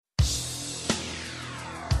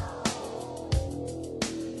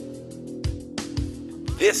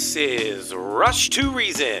This is Rush to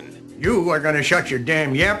Reason. You are going to shut your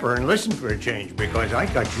damn yapper and listen for a change because I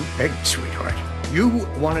got you pegged, sweetheart. You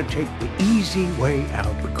want to take the easy way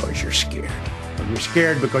out because you're scared. And you're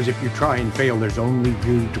scared because if you try and fail, there's only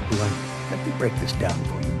you to blame. Let me break this down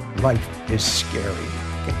for you. Life is scary.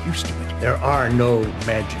 Get used to it. There are no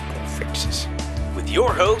magical fixes. With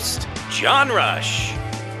your host, John Rush.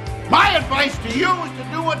 My advice to you is to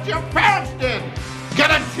do what your parents did.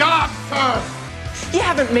 Get a job, sir. You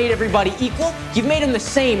haven't made everybody equal. You've made them the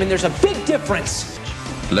same, and there's a big difference.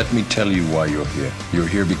 Let me tell you why you're here. You're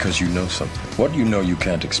here because you know something. What you know you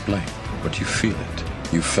can't explain, but you feel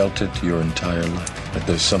it. You felt it your entire life, that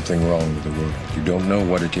there's something wrong with the world. You don't know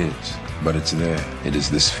what it is, but it's there. It is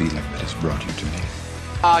this feeling that has brought you to me.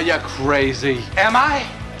 Are you crazy? Am I?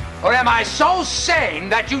 Or am I so sane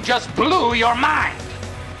that you just blew your mind?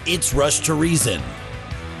 It's Rush to Reason,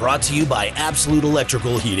 brought to you by Absolute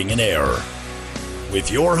Electrical Heating and Air. With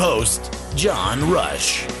your host, John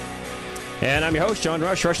Rush. And I'm your host, John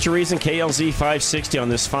Rush. Rush to Reason, KLZ 560 on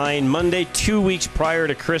this fine Monday, 2 weeks prior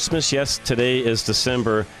to Christmas. Yes, today is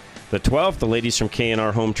December the 12th. The ladies from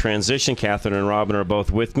K&R Home Transition, Catherine and Robin, are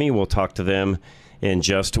both with me. We'll talk to them in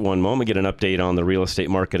just one moment, get an update on the real estate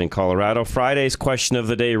market in Colorado. Friday's question of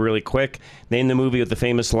the day, really quick. Name the movie with the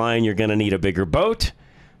famous line, "You're going to need a bigger boat."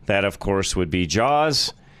 That, of course, would be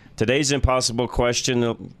Jaws. Today's impossible question,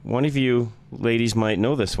 one of you ladies might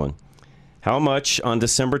know this one. How much on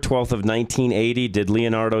December 12th of 1980 did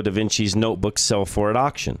Leonardo da Vinci's Notebook sell for at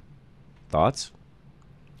auction? Thoughts?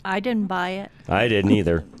 I didn't buy it. I didn't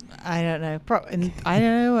either. I don't know. I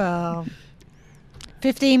don't know.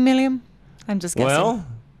 15 million? I'm just guessing. Well,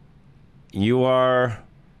 you are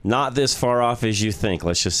not this far off as you think.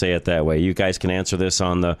 Let's just say it that way. You guys can answer this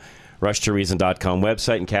on the RushToReason.com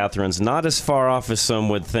website, and Catherine's not as far off as some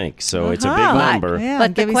would think. So it's a big number. Yeah,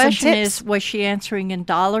 but the question is, was she answering in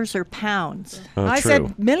dollars or pounds? Oh, I true.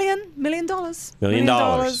 said million dollars. $1 million.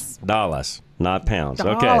 Dollars, not pounds.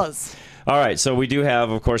 Okay. Dollars. All right, so we do have,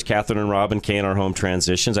 of course, Catherine and Robin, K&R Home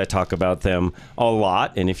Transitions. I talk about them a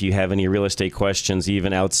lot, and if you have any real estate questions,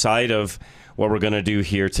 even outside of what we're going to do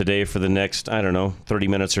here today for the next, 30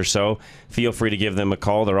 minutes or so, feel free to give them a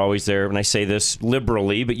call. They're always there, and I say this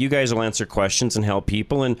liberally, but you guys will answer questions and help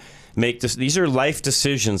people and make this. These are life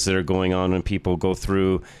decisions that are going on when people go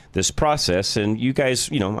through this process, and you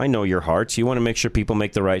guys, I know your hearts. You want to make sure people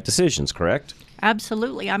make the right decisions, correct?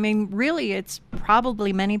 Absolutely. I mean, really, it's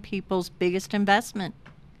probably many people's biggest investment.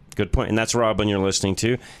 Good point. And that's Robin you're listening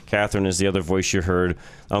to. Catherine is the other voice you heard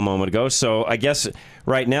a moment ago. So I guess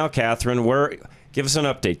right now, Catherine, give us an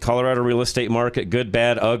update. Colorado real estate market, good,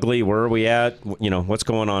 bad, ugly. Where are we at? What's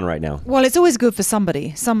going on right now? Well, it's always good for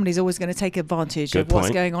somebody. Somebody's always going to take advantage of what's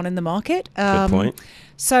going on in the market. Good point.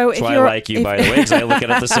 So that's why I like you, by the way, because I look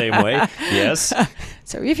at it the same way. Yes.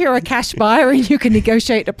 So if you're a cash buyer and you can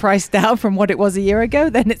negotiate the price down from what it was a year ago,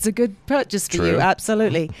 then it's a good purchase for you.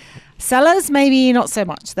 Absolutely. Sellers, maybe not so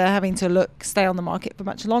much. They're having to stay on the market for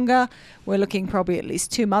much longer. We're looking probably at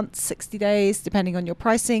least 2 months, 60 days, depending on your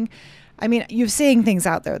pricing. I mean, you're seeing things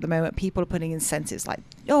out there at the moment. People are putting incentives like,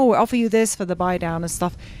 we'll offer you this for the buy down and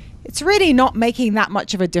stuff. It's really not making that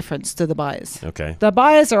much of a difference to the buyers. Okay. The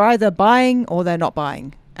buyers are either buying or they're not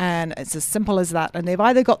buying. And it's as simple as that. And they've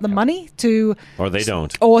either got the money to... Or they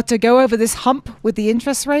don't. Or to go over this hump with the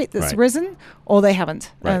interest rate that's risen, or they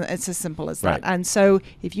haven't. Right. And it's as simple as that. And so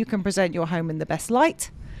if you can present your home in the best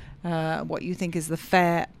light, what you think is the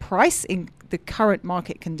fair price in the current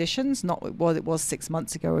market conditions, not what it was 6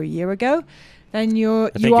 months ago or a year ago, then you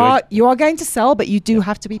are going to sell, but you do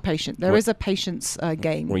have to be patient. There is a patience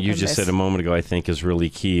game. What you just said a moment ago, I think, is really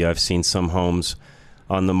key. I've seen some homes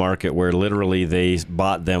on the market where literally they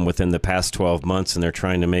bought them within the past 12 months and they're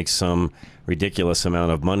trying to make some ridiculous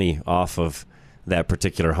amount of money off of that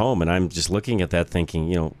particular home. And I'm just looking at that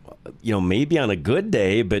thinking, maybe on a good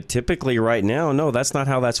day, but typically right now, no, that's not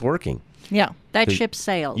how that's working. Yeah. That ship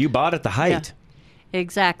sailed. You bought at the height. Yeah,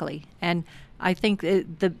 exactly. And I think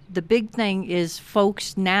the big thing is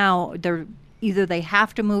folks now, either they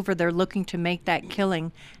have to move or they're looking to make that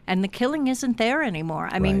killing, and the killing isn't there anymore.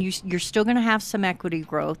 I mean, you're still going to have some equity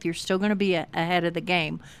growth. You're still going to be ahead of the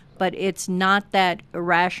game, but it's not that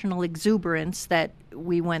irrational exuberance that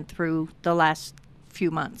we went through the last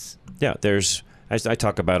few months. Yeah, I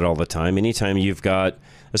talk about it all the time. Anytime you've got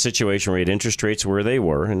a situation where you had interest rates where they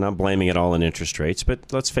were, and not blaming it all on interest rates, but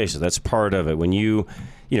let's face it, that's part of it. When you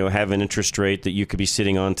have an interest rate that you could be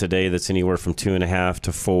sitting on today that's anywhere from 2.5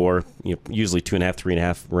 to 4, usually 2.5,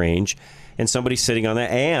 3.5 range, and somebody's sitting on that.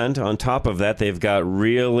 And on top of that, they've got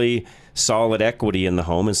really solid equity in the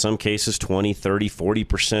home. In some cases, 20, 30,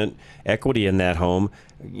 40% equity in that home.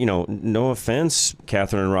 You know, no offense,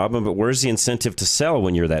 Catherine and Robin, but where's the incentive to sell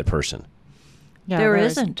when you're that person? Yeah, there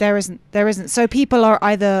isn't. So people are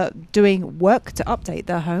either doing work to update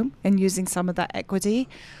their home and using some of that equity,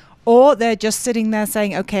 or they're just sitting there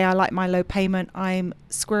saying, okay, I like my low payment. I'm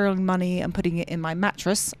squirreling money and putting it in my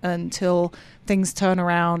mattress until things turn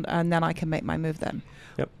around, and then I can make my move then.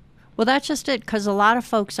 Yep. Well, that's just it, because a lot of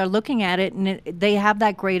folks are looking at it, and they have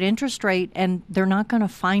that great interest rate, and they're not going to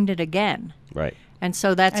find it again. Right. And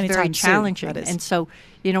so that's Anytime very soon, challenging. that is. And so,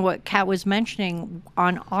 you know, what Kat was mentioning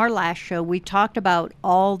on our last show, we talked about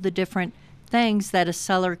all the different things that a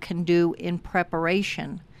seller can do in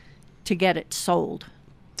preparation to get it sold.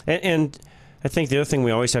 And I think the other thing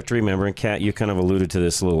we always have to remember, and Kat, you kind of alluded to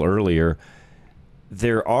this a little earlier,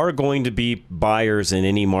 there are going to be buyers in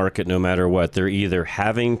any market no matter what. They're either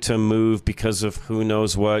having to move because of who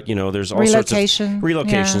knows what. You know, there's all sorts of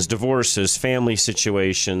relocations, divorces, family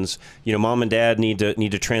situations. You know, mom and dad need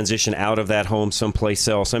to transition out of that home someplace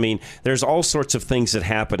else. I mean, there's all sorts of things that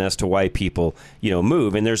happen as to why people, you know,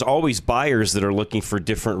 move. And there's always buyers that are looking for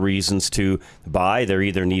different reasons to buy. They're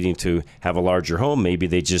either needing to have a larger home. Maybe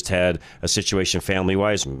they just had a situation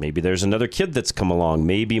family-wise. Maybe there's another kid that's come along.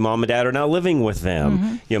 Maybe mom and dad are now living with them.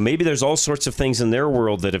 You know, maybe there's all sorts of things in their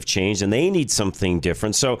world that have changed and they need something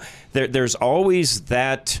different. So there's always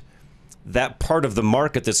that part of the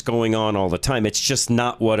market that's going on all the time. It's just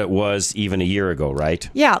not what it was even a year ago, right?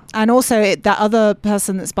 Yeah. And also that other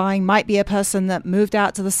person that's buying might be a person that moved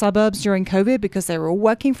out to the suburbs during COVID because they were all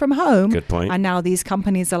working from home. Good point. And now these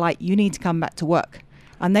companies are like, you need to come back to work.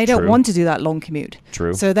 And they don't want to do that long commute.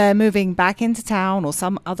 True. So they're moving back into town or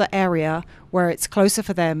some other area where it's closer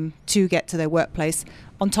for them to get to their workplace.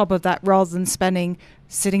 On top of that, rather than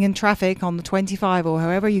sitting in traffic on the 25 or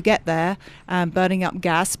however you get there, burning up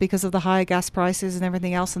gas because of the higher gas prices and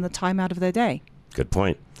everything else and the time out of their day. Good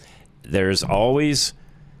point. There's always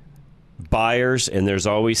buyers and there's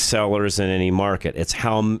always sellers in any market. It's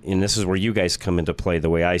how, and this is where you guys come into play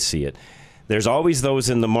the way I see it. There's always those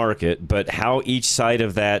in the market, but how each side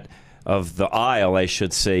of the aisle, I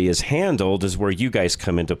should say, is handled is where you guys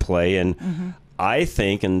come into play. And I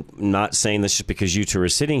think, and I'm not saying this just because you two are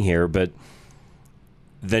sitting here, but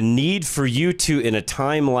the need for you two in a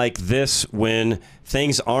time like this when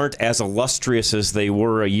things aren't as illustrious as they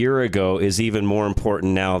were a year ago is even more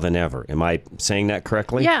important now than ever. Am I saying that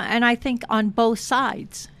correctly? Yeah, and I think on both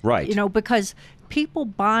sides. Right. You know, because people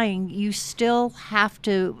buying, you still have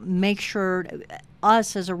to make sure,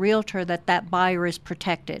 us as a realtor, that buyer is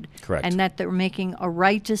protected. Correct. And that they're making a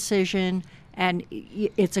right decision and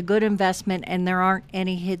it's a good investment and there aren't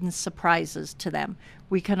any hidden surprises to them.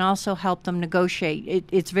 We can also help them negotiate.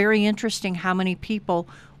 It's very interesting how many people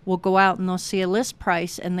will go out and they'll see a list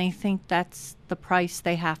price and they think that's the price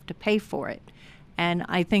they have to pay for it. And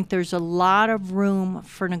I think there's a lot of room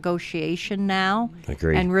for negotiation now.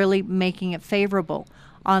 Agreed. And really making it favorable.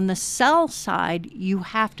 On the sell side, you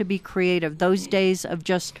have to be creative. Those days of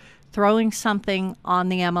just throwing something on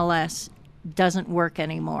the MLS doesn't work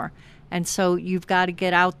anymore. And so you've got to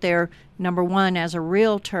get out there, number one, as a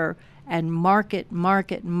realtor, and market,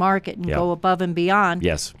 and go above and beyond.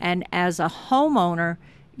 Yes. And as a homeowner,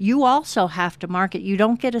 you also have to market. You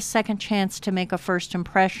don't get a second chance to make a first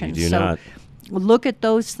impression. You do not. Look at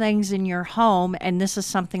those things in your home, and this is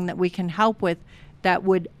something that we can help with that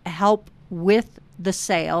would help with the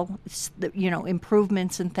sale, you know,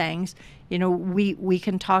 improvements and things. You know, we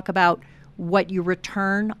can talk about what your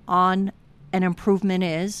return on an improvement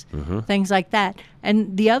is, things like that.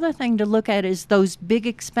 And the other thing to look at is those big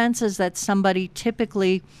expenses that somebody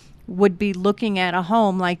typically would be looking at a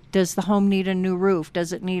home, like does the home need a new roof?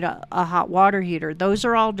 Does it need a hot water heater? Those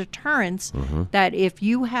are all deterrents that if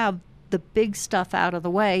you have the big stuff out of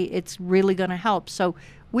the way, it's really going to help. So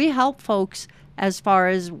we help folks as far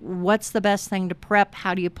as what's the best thing to prep,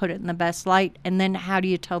 how do you put it in the best light, and then how do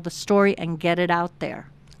you tell the story and get it out there.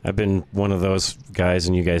 I've been one of those guys,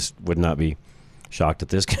 and you guys would not be shocked at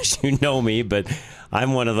this because you know me, but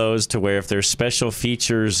I'm one of those to where if there's special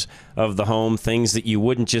features of the home, things that you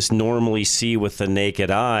wouldn't just normally see with the naked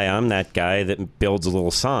eye, I'm that guy that builds a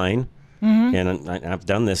little sign. And I've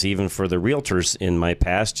done this even for the realtors in my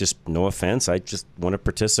past. Just no offense. I just want to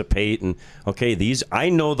participate. And, okay, I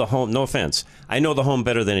know the home. No offense. I know the home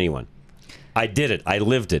better than anyone. I did it. I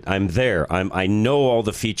lived it. I'm there. I know all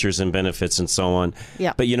the features and benefits and so on.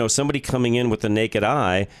 Yeah. But, somebody coming in with the naked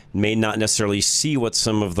eye may not necessarily see what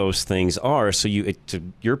some of those things are. So to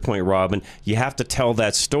your point, Robin, you have to tell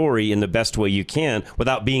that story in the best way you can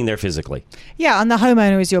without being there physically. Yeah, and the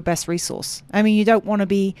homeowner is your best resource. I mean, you don't want to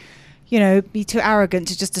be too arrogant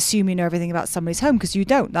to just assume you know everything about somebody's home, because you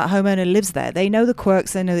don't. That homeowner lives there. They know the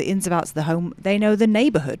quirks. They know the ins and outs of the home. They know the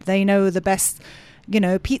neighborhood. They know the best,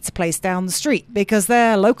 pizza place down the street because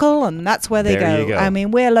they're local and that's where they go. I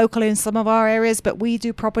mean, we're local in some of our areas, but we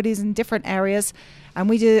do properties in different areas. And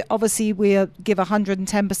we give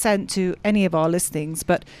 110% to any of our listings,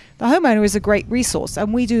 but the homeowner is a great resource,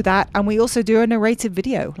 and we do that. And we also do a narrated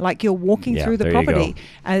video, like you're walking through the property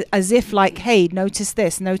as if like, hey, notice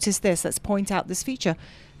this, let's point out this feature.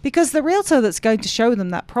 Because the realtor that's going to show them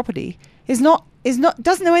that property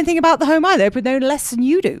doesn't know anything about the home either, but no less than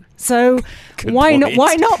you do. So why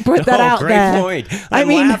not put that out there? Great point. I'm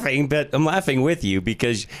laughing, but I'm laughing with you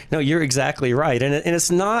because you're exactly right, and it's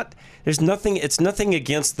not. It's nothing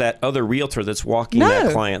against that other realtor that's walking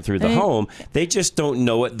that client through the home. They just don't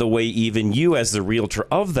know it the way even you as the realtor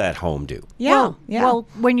of that home do. Yeah. Well,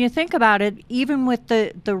 when you think about it, even with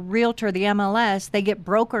the realtor, the MLS, they get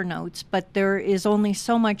broker notes, but there is only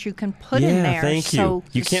so much you can put in there. Thank you.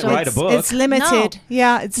 You can't write a book. It's limited. No.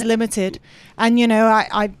 Yeah, it's limited. And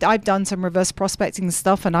I've done some reverse prospecting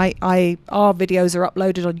stuff, and our videos are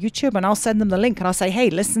uploaded on YouTube, and I'll send them the link, and I'll say, hey,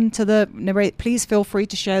 listen to the narrate. Please feel free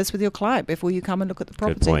to share this with your client before you come and look at the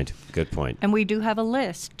property. Good point. And we do have a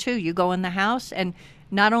list too. You go in the house, and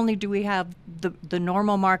not only do we have the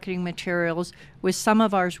normal marketing materials, with some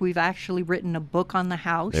of ours we've actually written a book on the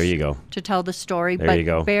house. There you go. To tell the story. There you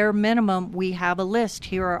go. Bare minimum, we have a list.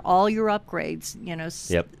 Here are all your upgrades,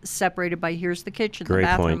 separated by here's the kitchen, the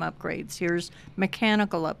bathroom upgrades, here's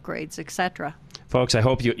mechanical upgrades, etc. Folks, I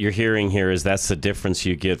hope you're hearing here is that's the difference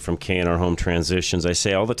you get from K&R Home Transitions. I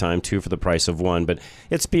say all the time, 2 for the price of 1, but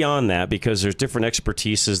it's beyond that because there's different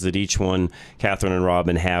expertises that each one, Catherine and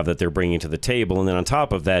Robin, have that they're bringing to the table. And then on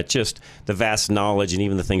top of that, just the vast knowledge and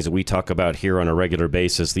even the things that we talk about here on a regular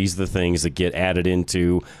basis. These are the things that get added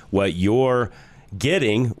into what you're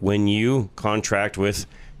getting when you contract with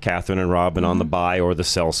Catherine and Robin on the buy or the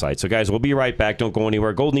sell side. So, guys, we'll be right back. Don't go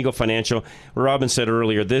anywhere. Golden Eagle Financial. Robin said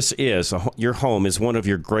earlier, your home is one of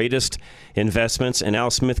your greatest investments, and Al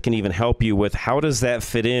Smith can even help you with how does that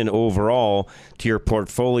fit in overall to your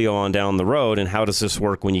portfolio on down the road, and how does this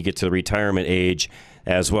work when you get to the retirement age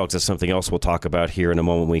as well, because that's something else we'll talk about here in a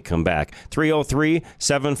moment when we come back.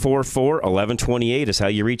 303-744-1128 is how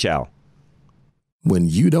you reach Al. When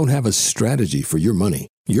you don't have a strategy for your money,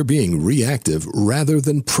 you're being reactive rather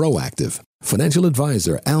than proactive. Financial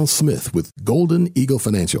advisor Al Smith with Golden Eagle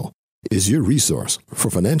Financial is your resource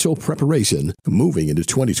for financial preparation moving into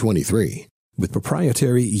 2023. With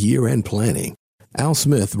proprietary year-end planning, Al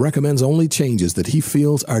Smith recommends only changes that he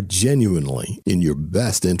feels are genuinely in your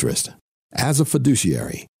best interest. As a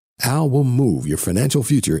fiduciary, Al will move your financial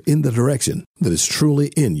future in the direction that is truly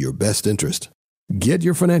in your best interest. Get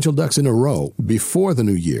your financial ducks in a row before the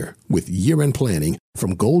new year with year-end planning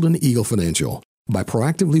from Golden Eagle Financial. By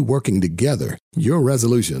proactively working together, your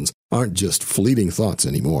resolutions aren't just fleeting thoughts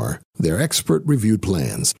anymore. They're expert-reviewed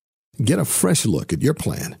plans. Get a fresh look at your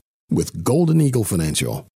plan with Golden Eagle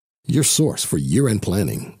Financial, your source for year-end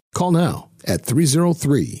planning. Call now at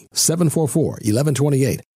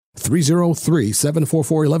 303-744-1128,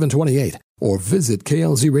 303-744-1128, or visit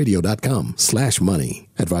klzradio.com/money.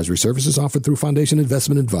 Advisory services offered through Foundation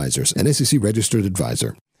Investment Advisors, an SEC registered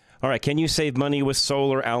advisor. All right, can you save money with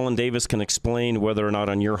solar? Alan Davis can explain whether or not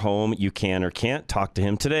on your home you can or can't. Talk to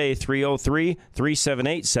him today,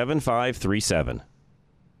 303-378-7537.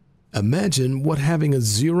 Imagine what having a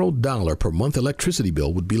 $0 per month electricity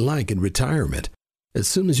bill would be like in retirement. As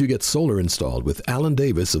soon as you get solar installed with Alan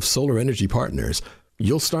Davis of Solar Energy Partners,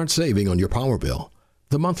 you'll start saving on your power bill.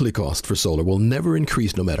 The monthly cost for solar will never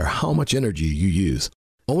increase no matter how much energy you use.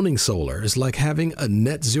 Owning solar is like having a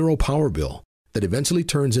net zero power bill that eventually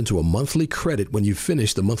turns into a monthly credit when you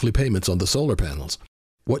finish the monthly payments on the solar panels.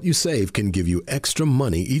 What you save can give you extra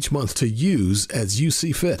money each month to use as you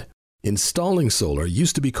see fit. Installing solar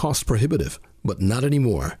used to be cost prohibitive, but not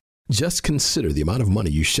anymore. Just consider the amount of money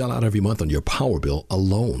you shell out every month on your power bill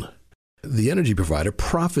alone. The energy provider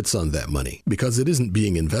profits on that money because it isn't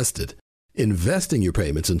being invested. Investing your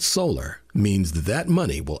payments in solar means that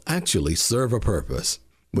money will actually serve a purpose.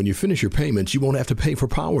 When you finish your payments, you won't have to pay for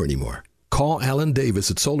power anymore. Call Alan Davis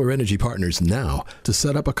at Solar Energy Partners now to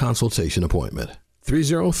set up a consultation appointment.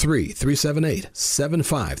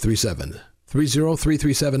 303-378-7537.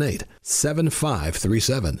 888-303-3378,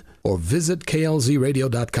 7537, or visit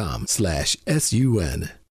klzradio.com/SUN.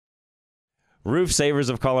 Roof Savers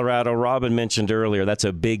of Colorado, Robin mentioned earlier, that's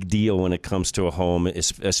a big deal when it comes to a home,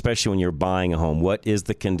 especially when you're buying a home. What is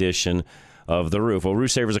the condition of the roof? Well,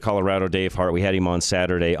 Roof Savers of Colorado, Dave Hart, we had him on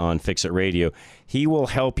Saturday on Fix It Radio. He will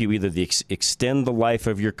help you either extend the life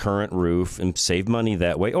of your current roof and save money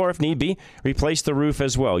that way, or if need be, replace the roof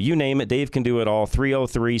as well. You name it, Dave can do it all.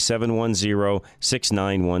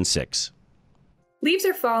 303-710-6916. Leaves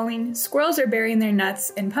are falling, squirrels are burying their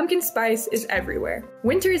nuts, and pumpkin spice is everywhere.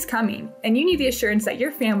 Winter is coming, and you need the assurance that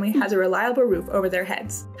your family has a reliable roof over their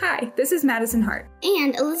heads. Hi, this is Madison Hart.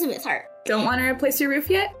 And Elizabeth Hart. Don't want to replace your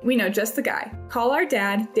roof yet? We know just the guy. Call our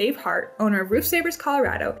dad, Dave Hart, owner of Roof Savers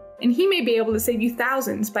Colorado, and he may be able to save you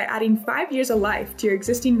thousands by adding 5 years of life to your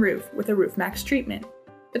existing roof with a Roof Max treatment.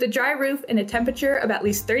 With a dry roof and a temperature of at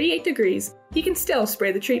least 38 degrees, he can still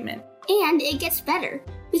spray the treatment. And it gets better.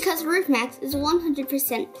 Because Roof Max is a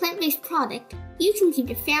 100% plant-based product, you can keep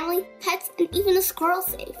your family, pets, and even a squirrel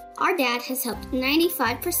safe. Our dad has helped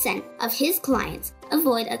 95% of his clients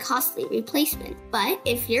avoid a costly replacement. But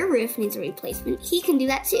if your roof needs a replacement, he can do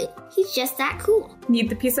that too. He's just that cool. Need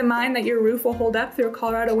the peace of mind that your roof will hold up through a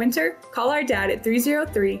Colorado winter? Call our dad at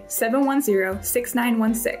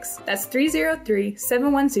 303-710-6916. That's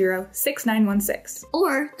 303-710-6916.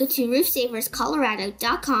 Or go to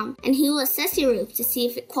roofsaverscolorado.com and he will assess your roof to see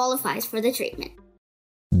if it qualifies for the treatment.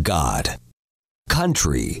 God,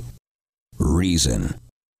 country, reason.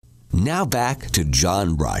 Now back to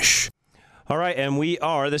John Rush. All right, and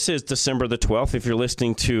this is December the 12th. If you're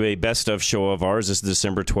listening to a best of show of ours, this is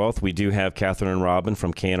December 12th. We do have Catherine and Robin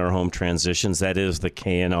from K&R Home Transitions. That is the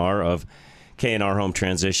K&R of K&R Home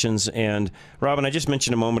Transitions. And Robin, I just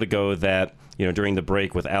mentioned a moment ago that, during the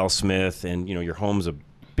break with Al Smith and, your home's a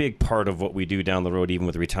big part of what we do down the road, even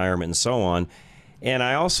with retirement and so on. And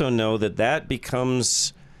I also know that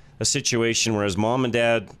becomes a situation where as mom and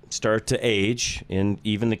dad start to age, and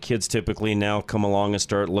even the kids typically now come along and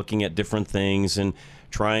start looking at different things and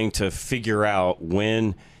trying to figure out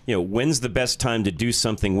when's the best time to do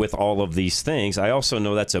something with all of these things. I also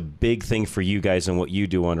know that's a big thing for you guys and what you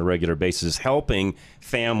do on a regular basis, helping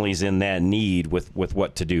families in that need with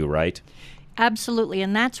what to do, right? Absolutely,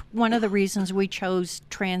 and that's one of the reasons we chose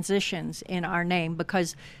transitions in our name,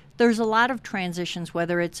 because there's a lot of transitions,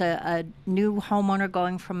 whether it's a new homeowner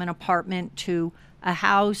going from an apartment to a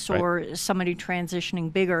house, right, or somebody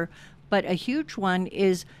transitioning bigger. But a huge one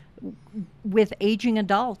is with aging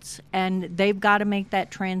adults, and they've got to make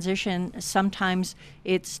that transition. Sometimes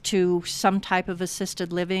it's to some type of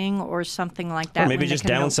assisted living or something like that. Or maybe just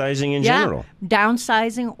downsizing in general.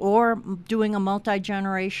 Downsizing, or doing a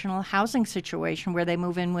multi-generational housing situation where they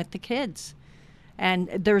move in with the kids. And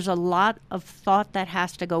there's a lot of thought that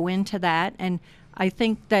has to go into that. And I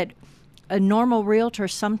think that a normal realtor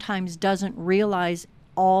sometimes doesn't realize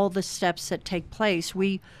all the steps that take place.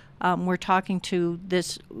 We're talking to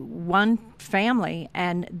this one family,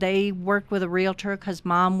 and they worked with a realtor because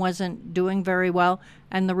mom wasn't doing very well.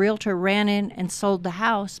 And the realtor ran in and sold the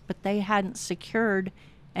house, but they hadn't secured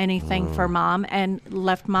anything for mom and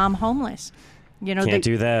left mom homeless. Can't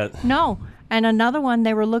do that. No. And another one,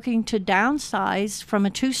 they were looking to downsize from a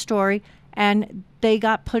 2-story, and they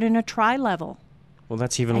got put in a tri-level. Well,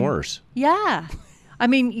 that's even worse. Yeah. I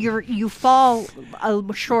mean, you fall a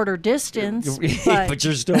shorter distance, but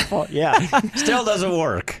you're still still doesn't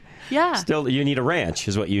work. Yeah. Still, you need a ranch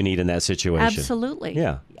is what you need in that situation. Absolutely.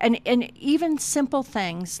 Yeah. And even simple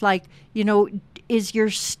things like, is your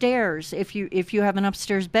stairs, if you have an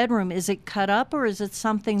upstairs bedroom, is it cut up, or is it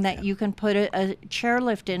something that you can put a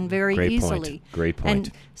chairlift in very easily? Great point.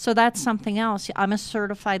 And so that's something else. I'm a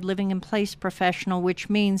certified living in place professional, which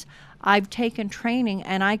means I've taken training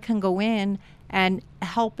and I can go in and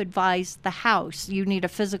help advise the house. You need a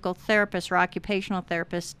physical therapist or occupational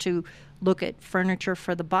therapist to look at furniture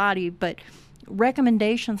for the body, but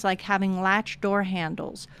recommendations like having latch door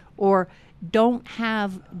handles, or don't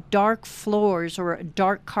have dark floors or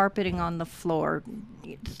dark carpeting on the floor,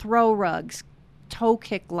 throw rugs, toe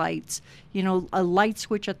kick lights, a light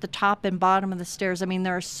switch at the top and bottom of the stairs. I mean,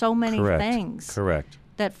 there are so many things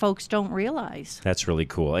that folks don't realize. That's really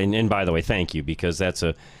cool. And by the way, thank you, because that's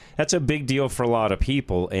a big deal for a lot of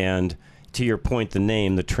people. And to your point, the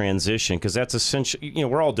name, the transition, because that's essential.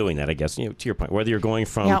 We're all doing that, I guess. To your point, whether you're going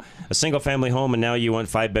from a single-family home and now you want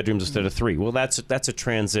 5 bedrooms instead of 3, well, that's a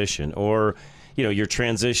transition. Or you're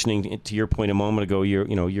transitioning. To your point a moment ago,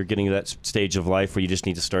 you're getting to that stage of life where you just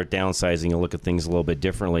need to start downsizing and look at things a little bit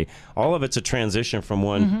differently. All of it's a transition from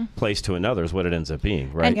one place to another is what it ends up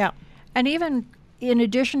being, right? And even in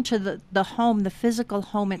addition to the home, the physical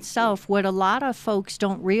home itself, what a lot of folks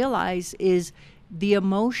don't realize is the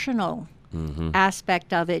emotional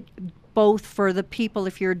aspect of it, both for the people,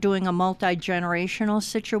 if you're doing a multi-generational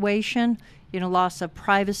situation, loss of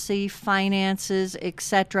privacy, finances,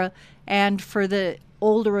 etc., and for the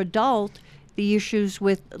older adult, the issues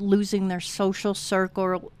with losing their social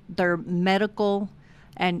circle, their medical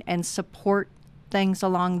and support things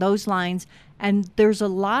along those lines. And there's a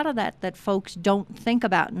lot of that folks don't think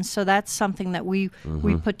about. And so that's something that we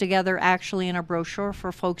put together actually in a brochure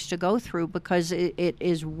for folks to go through, because it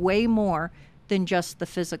is way more than just the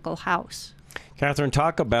physical house. Catherine,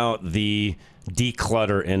 talk about the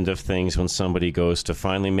declutter end of things when somebody goes to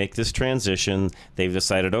finally make this transition. They've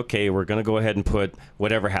decided, okay, we're going to go ahead and put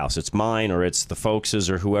whatever house, it's mine or it's the folks'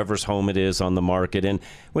 or whoever's home it is, on the market. And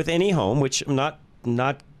with any home, which I'm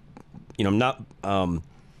not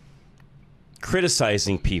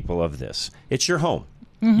criticizing people of this. It's your home.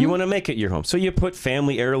 You want to make it your home. So you put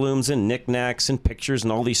family heirlooms and knickknacks and pictures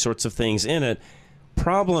and all these sorts of things in it.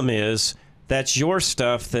 Problem is, that's your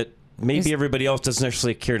stuff that maybe everybody else doesn't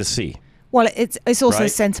actually care to see. Well, it's also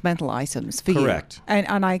right? sentimental items for you. Correct.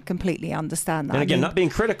 And I completely understand that. And again, not being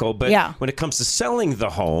critical, but when it comes to selling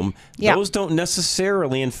the home, those don't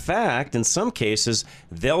necessarily, in fact, in some cases,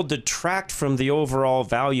 they'll detract from the overall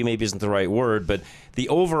value, maybe isn't the right word, but the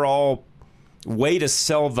overall way to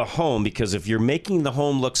sell the home, because if you're making the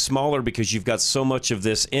home look smaller because you've got so much of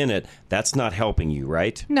this in it, that's not helping you,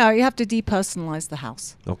 right? No, you have to depersonalize the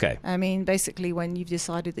house. Okay. I mean, basically, when you've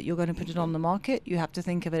decided that you're going to put it on the market, you have to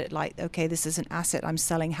think of it like, okay, this is an asset I'm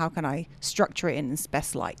selling. How can I structure it in its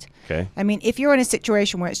best light? Okay. I mean, if you're in a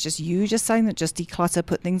situation where it's just you just saying that, just declutter,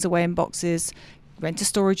 put things away in boxes, rent a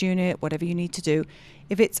storage unit, whatever you need to do.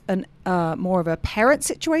 If it's an more of a parent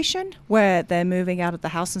situation where they're moving out of the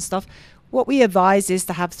house and stuff, what we advise is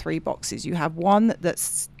to have 3 boxes. You have one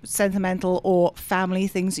that's sentimental or family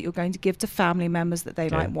things that you're going to give to family members that they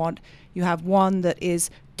might want. You have one that is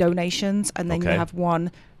donations, and then you have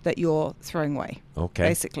one that you're throwing away,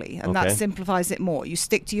 basically. And that simplifies it more. You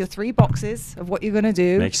stick to your 3 boxes of what you're going to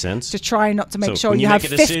do. Makes sense. To try not to make sure you have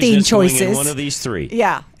 15 choices. In one of these 3.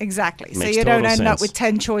 Yeah, exactly. Makes so you don't total end up sense. with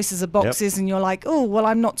 10 choices of boxes and you're like, oh, well,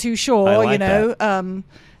 I'm not too sure, I like that.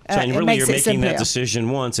 So really, you're making simpler. that decision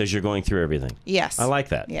once as you're going through everything. Yes. I like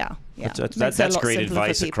that. Yeah. That's great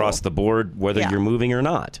advice across the board, whether you're moving or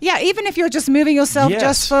not. Yeah, even if you're just moving yourself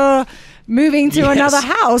just for moving to another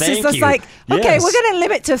house, it's just like, okay, we're going to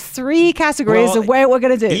limit to 3 categories of where we're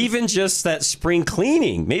going to do. Even just that spring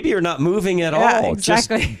cleaning. Maybe you're not moving at all.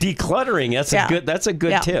 Exactly. Just decluttering. That's a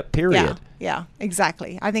good tip, period. Yeah,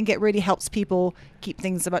 exactly. I think it really helps people keep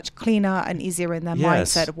things much cleaner and easier in their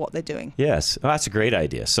mindset of what they're doing. Yes, that's a great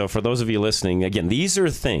idea. So for those of you listening, again, these are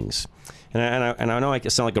things, and I know I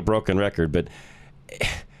sound like a broken record, but,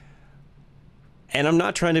 and I'm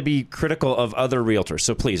not trying to be critical of other realtors.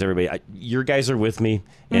 So please, everybody, your guys are with me,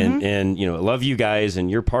 and love you guys, and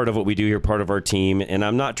you're part of what we do. You're part of our team, and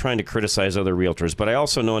I'm not trying to criticize other realtors, but I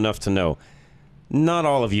also know enough to know not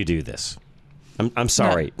all of you do this. I'm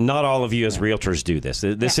sorry. No. Not all of you as realtors do this.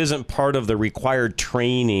 This isn't part of the required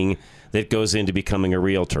training that goes into becoming a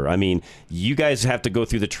realtor. I mean, you guys have to go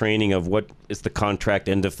through the training of what is the contract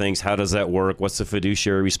end of things. How does that work? What's the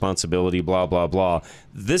fiduciary responsibility? Blah, blah, blah.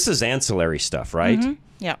 This is ancillary stuff, right?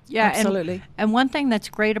 Yeah, absolutely. And one thing that's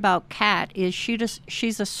great about Kat is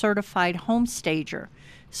she's a certified home stager.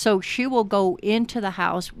 So she will go into the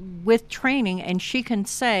house with training, and she can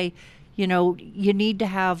say, you need to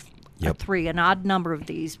have a 3, an odd number of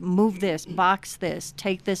these. Move this, box this,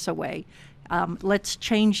 take this away. Let's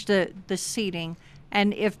change the seating.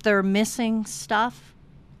 And if they're missing stuff,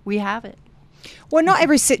 we have it. Well, not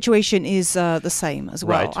every situation is the same as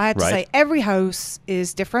well. Right, I have to say every house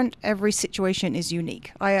is different. Every situation is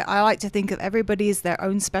unique. I like to think of everybody as their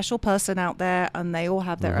own special person out there, and they all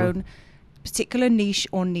have their own particular niche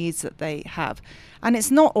or needs that they have. And it's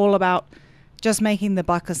not all about just making the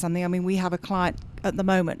buck or something. I mean, we have a client at the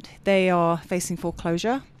moment. They are facing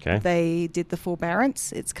foreclosure. Okay. They did the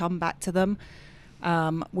forbearance. It's come back to them.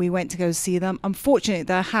 We went to go see them. Unfortunately,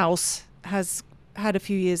 their house has had a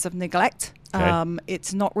few years of neglect. Okay.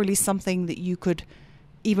 It's not really something that you could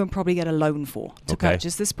even probably get a loan for to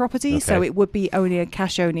purchase this property. So it would be only a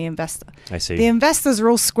cash-only investor. I see. The investors are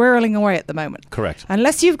all squirreling away at the moment. Correct.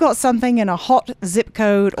 Unless you've got something in a hot zip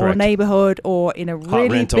code or neighborhood or in a really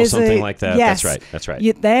rental, busy, something like that. Yes, That's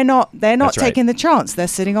right. They're not taking the chance. They're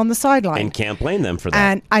sitting on the sideline. And can't blame them for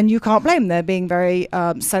that. And you can't blame them. They're being very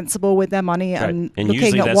sensible with their money and looking at what's going on. And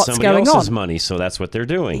usually that's somebody else's money, so that's what they're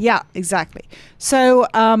doing. Yeah, exactly. So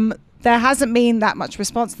there hasn't been that much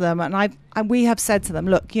response to them, and we have said to them,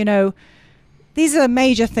 look, these are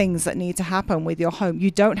major things that need to happen with your home.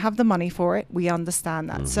 You don't have the money for it. We understand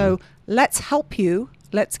that. So let's help you.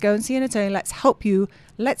 Let's go and see an attorney. Let's help you.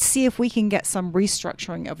 Let's see if we can get some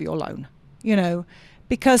restructuring of your loan,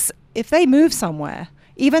 because if they move somewhere,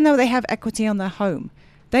 even though they have equity on their home,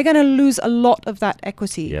 they're going to lose a lot of that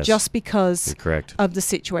equity just because of the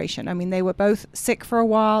situation. I mean, they were both sick for a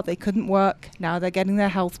while. They couldn't work. Now they're getting their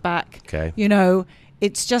health back. Okay.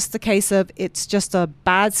 It's just a case of it's just a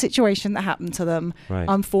bad situation that happened to them,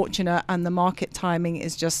 unfortunate, and the market timing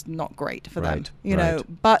is just not great for them,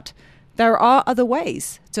 But there are other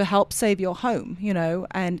ways to help save your home,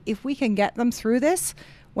 and if we can get them through this,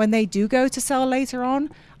 when they do go to sell later on,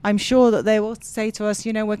 I'm sure that they will say to us,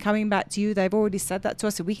 we're coming back to you. They've already said that to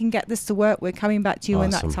us. If we can get this to work, we're coming back to you when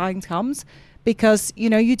that time comes, because,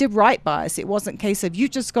 you did right by us. It wasn't a case of you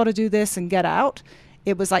just got to do this and get out.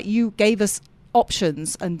 It was like you gave us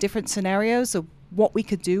options and different scenarios of what we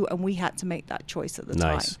could do, and we had to make that choice at the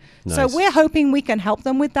time. So we're hoping we can help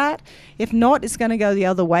them with that. If not, it's going to go the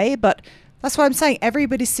other way. But that's why I'm saying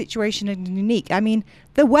everybody's situation is unique. I mean,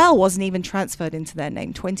 the well wasn't even transferred into their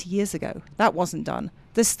name 20 years ago. That wasn't done.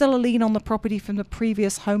 There's still a lien on the property from the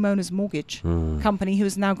previous homeowner's mortgage company who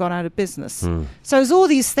has now gone out of business. So there's all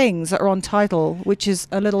these things that are on title, which is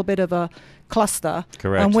a little bit of a cluster.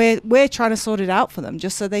 Correct. And we're trying to sort it out for them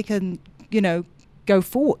just so they can, go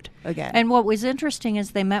forward again. And what was interesting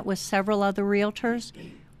is they met with several other realtors.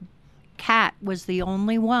 Kat was the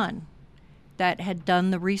only one that had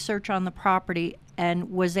done the research on the property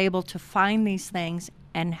and was able to find these things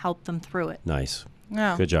and help them through it. Nice.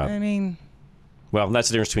 Yeah, good job. I mean, well, that's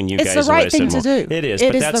the difference between you it's guys the right and what I thing said. to do. It is.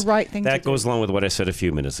 It but is the right thing to do. That goes along with what I said a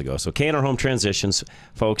few minutes ago. So K&R Home Transitions,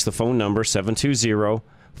 folks, the phone number,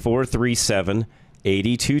 720-437-8210.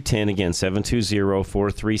 Again,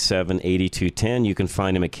 720-437-8210. You can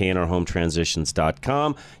find them at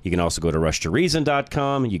knrhometransitions.com. You can also go to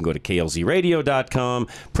rushtoreason.com. You can go to klzradio.com.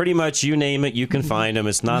 Pretty much you name it, you can find them.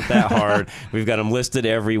 It's not that hard. We've got them listed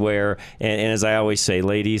everywhere. And as I always say,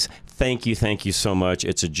 ladies, thank you so much.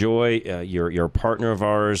 It's a joy. You're a partner of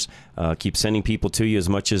ours. Keep sending people to you as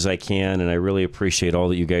much as I can, and I really appreciate all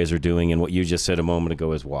that you guys are doing. And what you just said a moment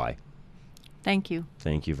ago is why. Thank you.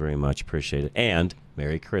 Thank you very much. Appreciate it. And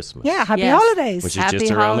Merry Christmas. Yeah, happy holidays. Which is happy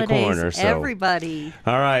just around holidays, the corner. So. Everybody.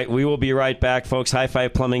 All right, we will be right back, folks. High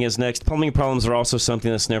Five Plumbing is next. Plumbing problems are also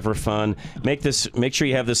something that's never fun. Make sure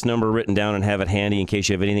you have this number written down and have it handy in case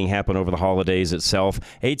you have anything happen over the holidays itself.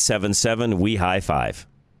 877-WE-HIGH-FIVE.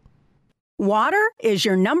 Water is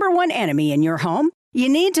your number one enemy in your home. You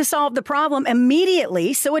need to solve the problem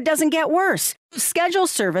immediately so it doesn't get worse. Schedule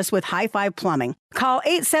service with High Five Plumbing. Call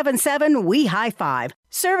 877-WE-HIGH-FIVE.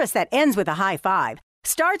 Service that ends with a high five.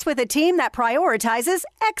 Starts with a team that prioritizes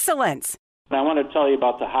excellence. I want to tell you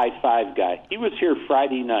about the High Five guy. He was here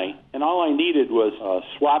Friday night, and all I needed was a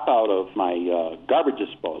swap out of my garbage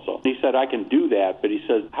disposal. He said, I can do that, but he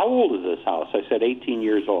said, how old is this house? I said, 18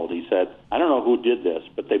 years old. He said, I don't know who did this,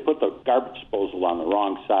 but they put the garbage disposal on the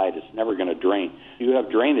wrong side. It's never going to drain. You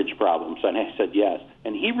have drainage problems. And I said, yes.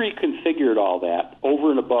 And he reconfigured all that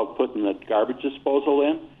over and above putting the garbage disposal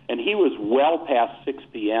in. And he was well past 6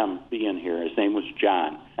 p.m. being here. His name was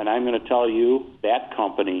John. And I'm going to tell you, that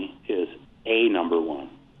company is number one.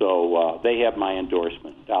 So they have my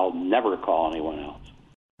endorsement. I'll never call anyone else.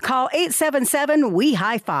 Call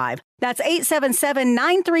 877-WE-HIGH-FIVE. That's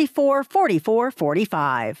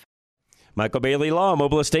 877-934-4445. Michael Bailey Law,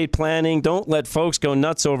 Mobile Estate Planning. Don't let folks go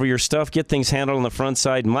nuts over your stuff. Get things handled on the front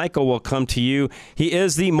side. Michael will come to you. He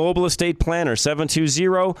is the Mobile Estate Planner,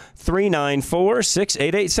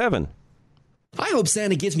 720-394-6887. I hope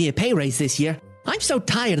Santa gives me a pay raise this year. I'm so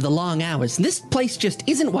tired of the long hours, and this place just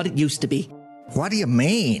isn't what it used to be. What do you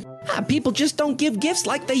mean? People just don't give gifts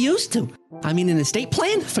like they used to. I mean, an estate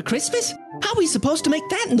plan for Christmas? How are we supposed to make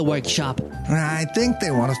that in the workshop? I think they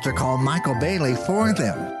want us to call Michael Bailey for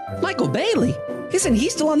them. Michael Bailey? Isn't he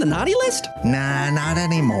still on the naughty list? Nah, not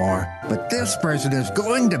anymore. But this person is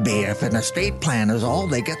going to be if an estate plan is all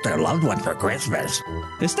they get their loved one for Christmas.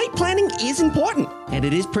 Estate planning is important, and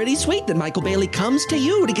it is pretty sweet that Michael Bailey comes to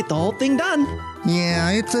you to get the whole thing done.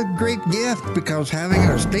 Yeah, it's a great gift because having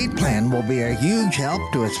an estate plan will be a huge help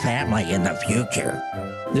to his family in the future.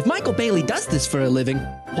 If Michael Bailey does this for a living,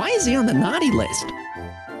 why is he on the naughty list?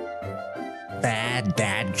 Bad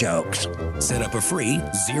dad jokes. Set up a free,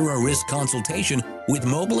 zero-risk consultation with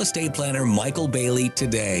mobile estate planner Michael Bailey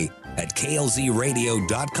today at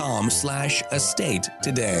klzradio.com/estate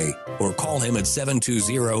today, or call him at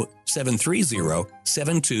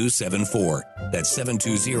 720-730-7274. That's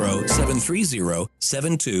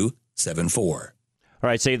 720-730-7274. All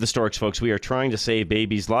right, Save the Storks, folks. We are trying to save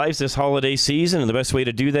babies' lives this holiday season, and the best way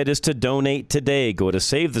to do that is to donate today. Go to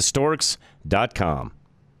SaveTheStorks.com.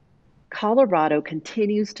 Colorado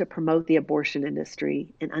continues to promote the abortion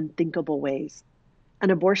industry in unthinkable ways. An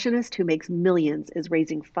abortionist who makes millions is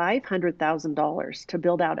raising $500,000 to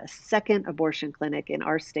build out a second abortion clinic in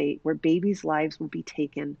our state where babies' lives will be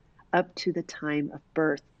taken up to the time of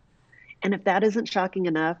birth. And if that isn't shocking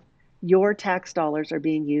enough, your tax dollars are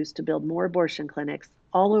being used to build more abortion clinics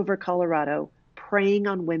all over Colorado, preying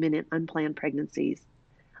on women in unplanned pregnancies.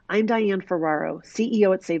 I'm Diane Ferraro,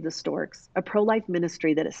 CEO at Save the Storks, a pro-life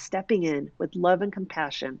ministry that is stepping in with love and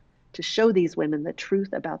compassion to show these women the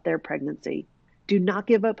truth about their pregnancy. Do not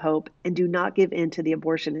give up hope and do not give in to the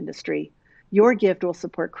abortion industry. Your gift will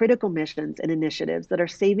support critical missions and initiatives that are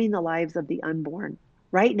saving the lives of the unborn.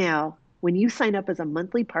 Right now, when you sign up as a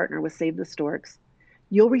monthly partner with Save the Storks,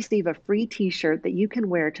 you'll receive a free t-shirt that you can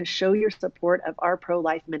wear to show your support of our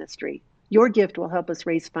pro-life ministry. Your gift will help us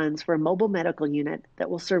raise funds for a mobile medical unit that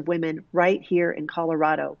will serve women right here in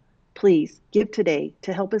Colorado. Please give today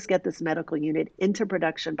to help us get this medical unit into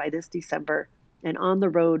production by this December and on the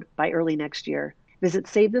road by early next year. Visit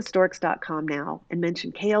SaveTheStorks.com now and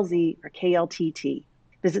mention KLZ or KLTT.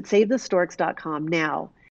 Visit SaveTheStorks.com now.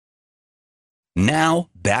 Now,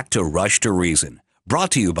 back to Rush to Reason.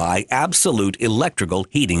 Brought to you by Absolute Electrical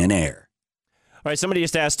Heating and Air. All right, somebody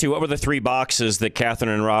just asked, too, what were the 3 boxes that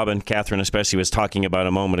Catherine and Robin, Catherine especially, was talking about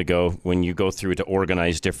a moment ago when you go through to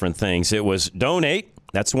organize different things? It was donate.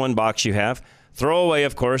 That's one box you have. Throw away,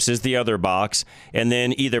 of course, is the other box. And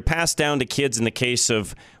then either pass down to kids in the case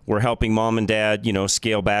of we're helping mom and dad,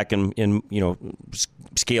 scale back and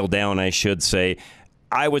scale down, I should say.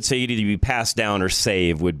 I would say either be passed down or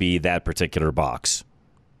save would be that particular box.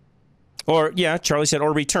 Or, yeah, Charlie said,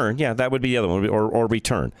 or return. Yeah, that would be the other one, or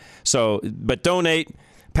return. So, but donate,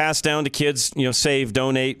 pass down to kids, save,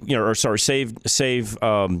 donate, save, save,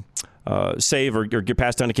 or get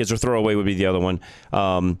passed down to kids, or throw away would be the other one.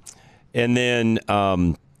 And then,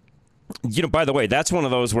 by the way, that's one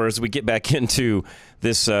of those where as we get back into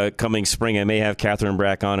this coming spring, I may have Catherine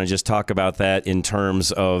Brack on and just talk about that in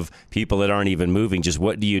terms of people that aren't even moving. Just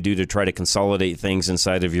what do you do to try to consolidate things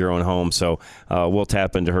inside of your own home? So we'll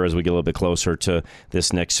tap into her as we get a little bit closer to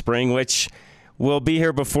this next spring, which will be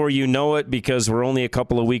here before you know it because we're only a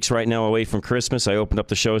couple of weeks right now away from Christmas. I opened up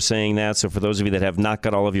the show saying that. So for those of you that have not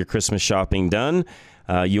got all of your Christmas shopping done,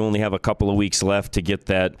 you only have a couple of weeks left to get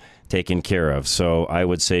that taken care of. So I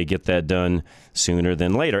would say get that done sooner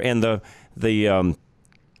than later. And the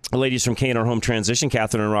ladies from K&R Home Transition,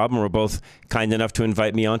 Catherine and Robin, were both kind enough to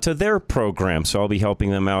invite me onto their program. So I'll be helping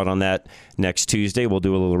them out on that next Tuesday. We'll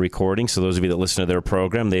do a little recording. So those of you that listen to their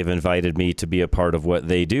program, they've invited me to be a part of what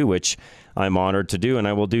they do, which I'm honored to do. And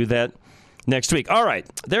I will do that next week. All right.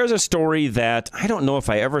 There's a story that I don't know if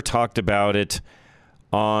I ever talked about it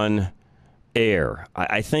on air.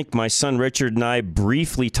 I think my son Richard and I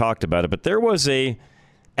briefly talked about it, but there was a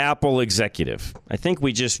Apple executive. I think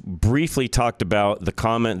we just briefly talked about the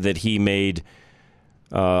comment that he made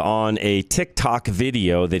on a TikTok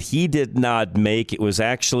video that he did not make. It was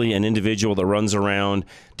actually an individual that runs around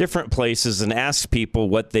different places and asks people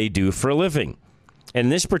what they do for a living. In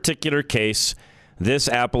this particular case, this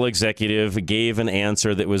Apple executive gave an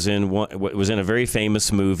answer that was in a very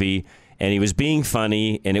famous movie, and he was being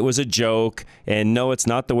funny, and it was a joke. And no, it's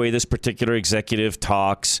not the way this particular executive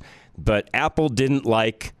talks. But Apple didn't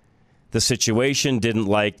like the situation, didn't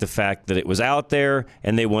like the fact that it was out there,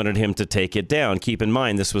 and they wanted him to take it down. Keep in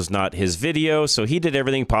mind, this was not his video, so he did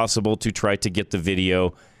everything possible to try to get the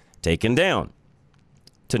video taken down,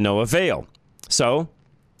 to no avail. So,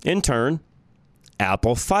 in turn,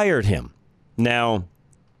 Apple fired him. Now,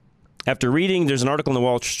 after reading, there's an article in the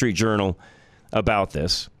Wall Street Journal about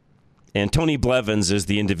this, and Tony Blevins is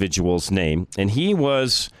the individual's name, and he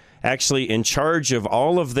was actually in charge of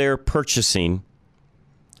all of their purchasing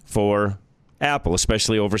for Apple,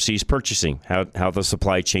 especially overseas purchasing, how the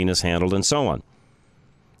supply chain is handled and so on.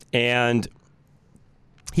 And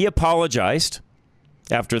he apologized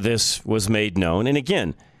after this was made known. And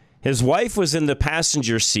again, his wife was in the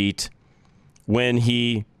passenger seat when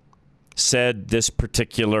he said this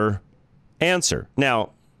particular answer.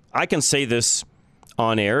 Now, I can say this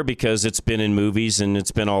on air because it's been in movies and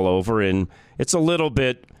it's been all over, and it's a little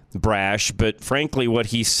bit brash, but frankly, what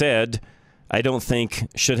he said, I don't think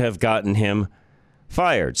should have gotten him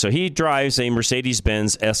fired. So he drives a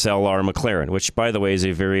Mercedes-Benz SLR McLaren, which, by the way, is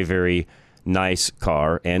a very, very nice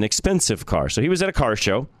car and expensive car. So he was at a car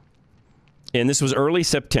show, and this was early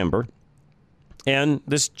September, and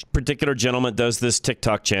this particular gentleman does this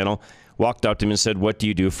TikTok channel walked up to him and said, "What do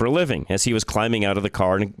you do for a living?" As he was climbing out of the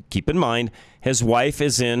car. And keep in mind, his wife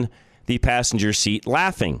is in the passenger seat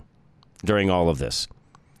laughing during all of this.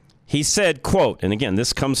 He said, quote, and again,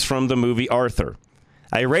 this comes from the movie Arthur,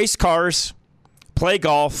 "I race cars, play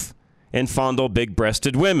golf, and fondle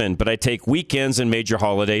big-breasted women, but I take weekends and major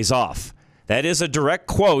holidays off." That is a direct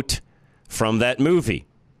quote from that movie.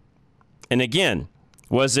 And again,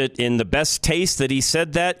 was it in the best taste that he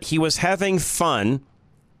said that? He was having fun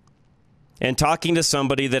and talking to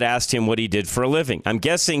somebody that asked him what he did for a living. I'm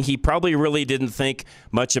guessing he probably really didn't think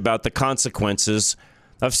much about the consequences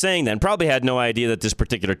of saying that, and probably had no idea that this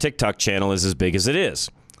particular TikTok channel is as big as it is.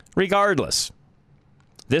 Regardless,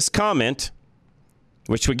 this comment,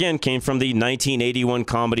 which again came from the 1981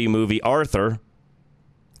 comedy movie Arthur,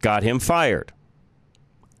 got him fired.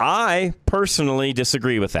 I personally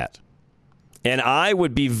disagree with that. And I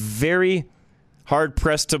would be very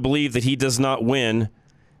hard-pressed to believe that he does not win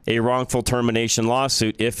a wrongful termination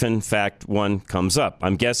lawsuit if, in fact, one comes up.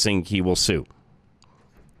 I'm guessing he will sue.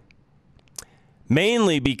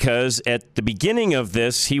 Mainly because at the beginning of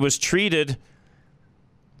this, he was treated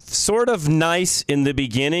sort of nice in the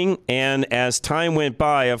beginning, and as time went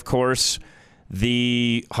by, of course,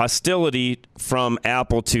 the hostility from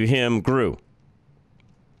Apple to him grew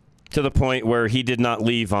to the point where he did not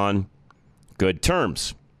leave on good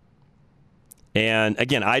terms. And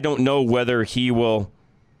again, I don't know whether he will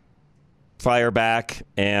fire back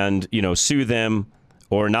and, sue them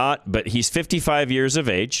or not, but he's 55 years of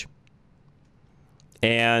age.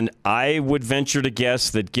 And I would venture to guess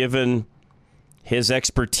that given his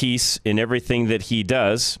expertise in everything that he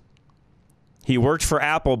does, he worked for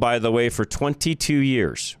Apple, by the way, for 22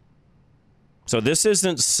 years. So this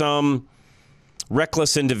isn't some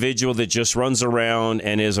reckless individual that just runs around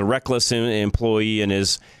and is a reckless employee and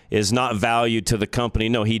is not valued to the company.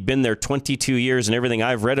 No, he'd been there 22 years, and everything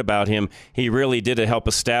I've read about him, he really did help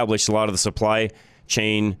establish a lot of the supply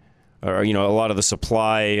chain, or a lot of the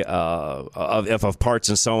supply of parts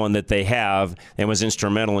and so on that they have, and was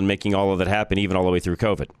instrumental in making all of that happen, even all the way through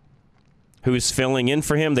COVID. Who's filling in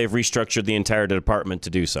for him? They've restructured the entire department to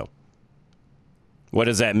do so. What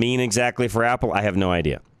does that mean exactly for Apple? I have no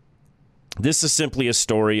idea. This is simply a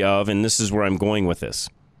story of, and this is where I'm going with this.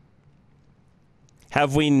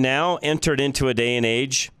 Have we now entered into a day and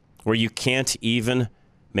age where you can't even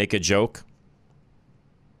make a joke?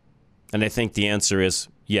 And I think the answer is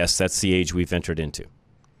yes, that's the age we've entered into.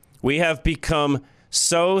 We have become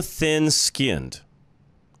so thin-skinned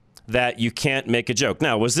that you can't make a joke.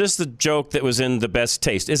 Now, was this the joke that was in the best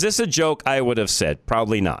taste? Is this a joke I would have said?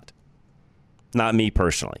 Probably not. Not me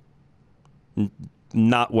personally.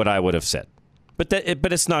 Not what I would have said. But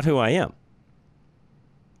it's not who I am.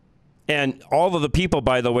 And all of the people,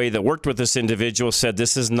 by the way, that worked with this individual said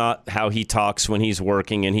this is not how he talks when he's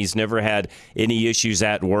working, and he's never had any issues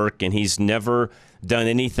at work, and he's never done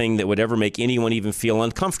anything that would ever make anyone even feel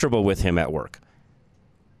uncomfortable with him at work.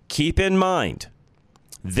 Keep in mind,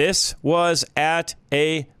 this was at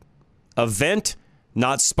a event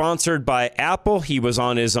not sponsored by Apple. He was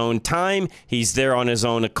on his own time. He's there on his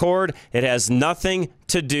own accord. It has nothing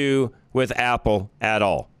to do with Apple at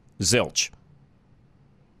all. Zilch.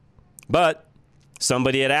 But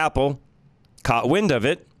somebody at Apple caught wind of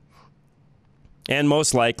it and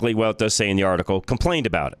most likely, well, it does say in the article, complained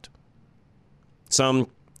about it.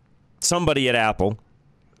 Somebody at Apple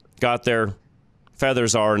got their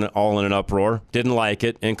feathers all in an uproar, didn't like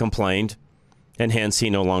it, and complained, and hence he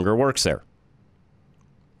no longer works there.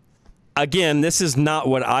 Again, this is not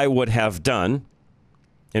what I would have done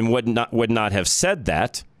and would not have said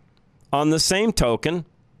that. On the same token,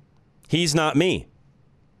 he's not me.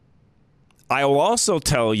 I will also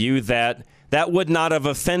tell you that would not have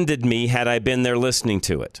offended me had I been there listening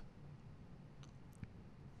to it.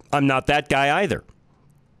 I'm not that guy either.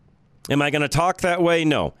 Am I going to talk that way?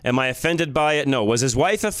 No. Am I offended by it? No. Was his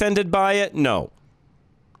wife offended by it? No.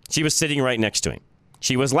 She was sitting right next to him.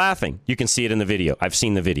 She was laughing. You can see it in the video. I've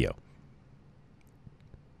seen the video.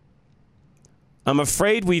 I'm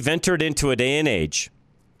afraid we've entered into a day and age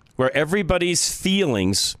where everybody's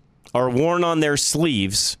feelings are worn on their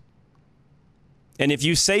sleeves. And if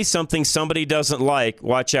you say something somebody doesn't like,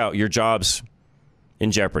 watch out, your job's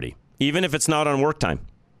in jeopardy, even if it's not on work time.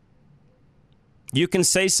 You can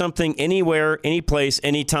say something anywhere, any place,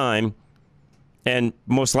 anytime, and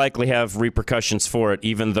most likely have repercussions for it,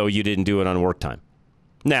 even though you didn't do it on work time.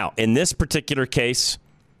 Now, in this particular case,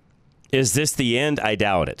 is this the end? I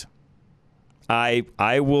doubt it.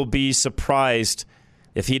 I will be surprised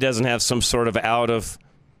if he doesn't have some sort of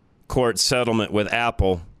out-of-court settlement with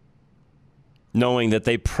Apple, knowing that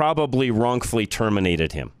they probably wrongfully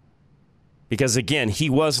terminated him. Because, again, he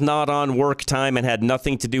was not on work time and had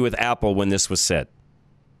nothing to do with Apple when this was said.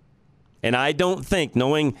 And I don't think,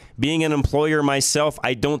 being an employer myself,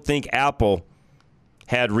 I don't think Apple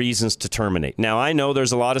had reasons to terminate. Now, I know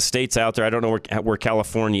there's a lot of states out there. I don't know where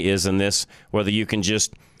California is in this, whether you can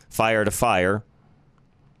just fire to fire.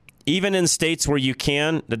 Even in states where you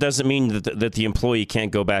can, that doesn't mean that the employee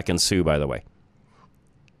can't go back and sue, by the way.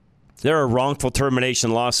 There are wrongful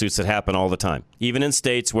termination lawsuits that happen all the time, even in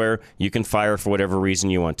states where you can fire for whatever reason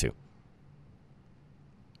you want to.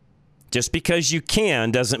 Just because you can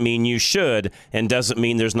doesn't mean you should, and doesn't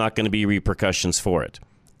mean there's not going to be repercussions for it.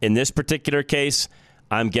 In this particular case,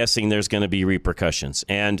 I'm guessing there's going to be repercussions.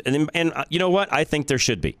 And you know what? I think there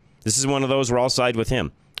should be. This is one of those where I'll side with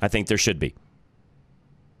him. I think there should be.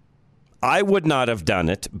 I would not have done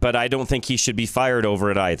it, but I don't think he should be fired over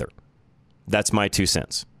it either. That's my 2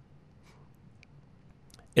 cents.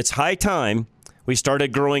 It's high time we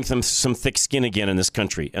started growing some thick skin again in this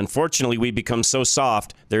country. Unfortunately, we become so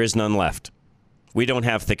soft, there is none left. We don't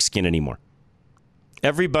have thick skin anymore.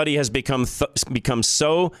 Everybody has become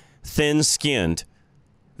so thin-skinned,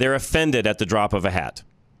 they're offended at the drop of a hat.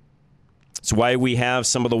 It's why we have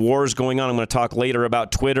some of the wars going on. I'm going to talk later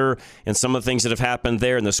about Twitter and some of the things that have happened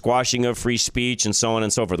there and the squashing of free speech and so on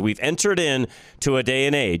and so forth. We've entered into a day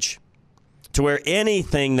and age to where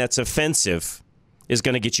anything that's offensive is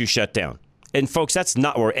going to get you shut down. And folks, that's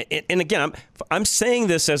not where, and again, I'm saying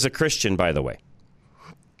this as a Christian, by the way.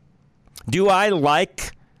 Do I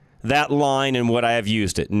like that line and would I have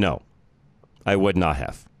used it? No, I would not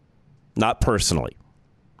have. Not personally.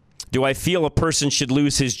 Do I feel a person should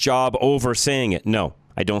lose his job over saying it? No,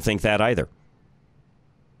 I don't think that either.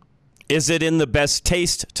 Is it in the best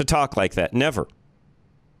taste to talk like that? Never.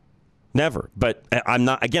 Never. But I'm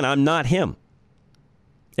not him.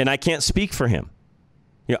 And I can't speak for him.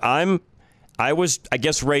 You know, I was, I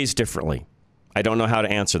guess, raised differently. I don't know how to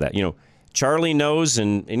answer that. You know, Charlie knows,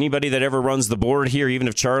 and anybody that ever runs the board here, even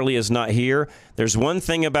if Charlie is not here, there's one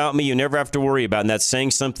thing about me you never have to worry about, and that's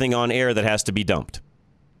saying something on air that has to be dumped.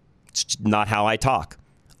 It's not how I talk,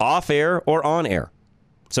 off air or on air.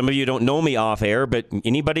 Some of you don't know me off air, but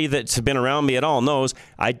anybody that's been around me at all knows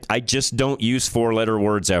I just don't use 4-letter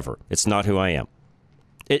words ever. It's not who I am.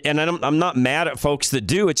 I'm not mad at folks that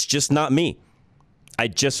do. It's just not me. I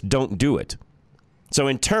just don't do it. So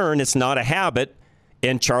in turn, it's not a habit,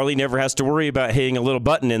 and Charlie never has to worry about hitting a little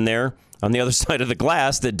button in there on the other side of the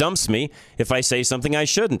glass that dumps me if I say something I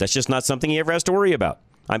shouldn't. That's just not something he ever has to worry about.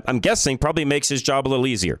 I'm guessing probably makes his job a little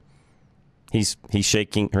easier. He's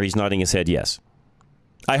shaking, or he's nodding his head yes.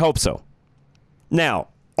 I hope so. Now,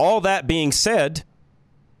 all that being said,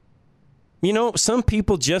 you know, some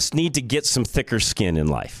people just need to get some thicker skin in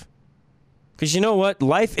life. Because you know what?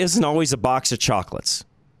 Life isn't always a box of chocolates.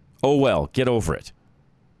 Oh, well, get over it.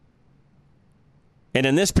 And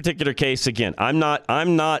in this particular case, again, I'm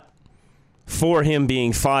not for him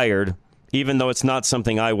being fired, even though it's not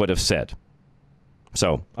something I would have said.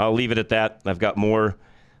 So I'll leave it at that. I've got more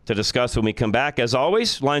to discuss when we come back. As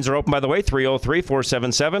always, lines are open, by the way,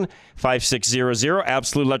 303-477-5600,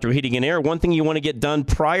 Absolute Electrical Heating and Air. One thing you want to get done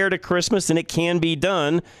prior to Christmas, and it can be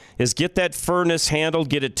done, is get that furnace handled,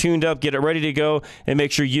 get it tuned up, get it ready to go, and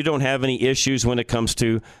make sure you don't have any issues when it comes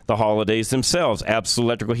to the holidays themselves. Absolute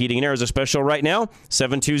Electrical Heating and Air is a special right now,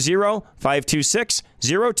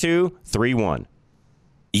 720-526-0231.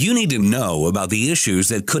 You need to know about the issues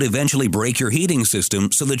that could eventually break your heating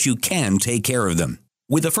system so that you can take care of them.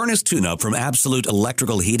 With a furnace tune-up from Absolute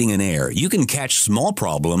Electrical Heating and Air, you can catch small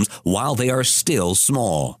problems while they are still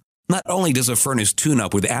small. Not only does a furnace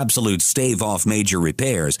tune-up with Absolute stave off major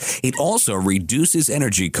repairs, it also reduces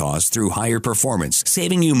energy costs through higher performance,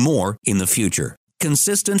 saving you more in the future.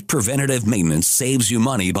 Consistent preventative maintenance saves you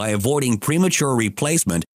money by avoiding premature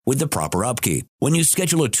replacement with the proper upkeep. When you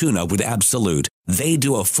schedule a tune-up with Absolute, they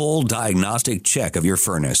do a full diagnostic check of your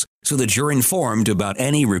furnace so that you're informed about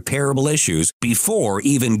any repairable issues before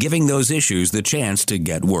even giving those issues the chance to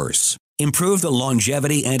get worse. Improve the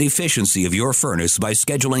longevity and efficiency of your furnace by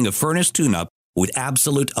scheduling a furnace tune-up with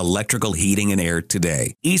Absolute Electrical Heating and Air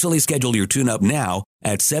today. Easily schedule your tune-up now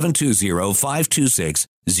at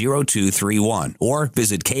 720-526-0231 or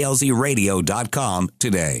visit klzradio.com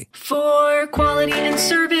today. For quality and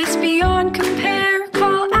service beyond compare,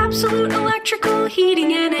 call Absolute Electrical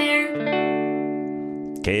Heating and Air.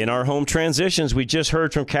 K&R Home Transitions. We just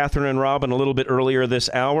heard from Catherine and Robin a little bit earlier this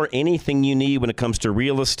hour. Anything you need when it comes to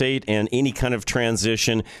real estate and any kind of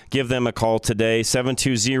transition, give them a call today,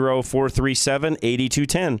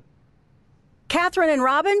 720-437-8210. Catherine and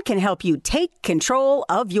Robin can help you take control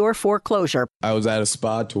of your foreclosure. I was at a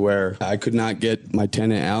spot to where I could not get my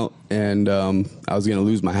tenant out, and I was going to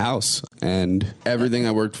lose my house, and everything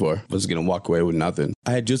I worked for was going to walk away with nothing.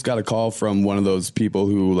 I had just got a call from one of those people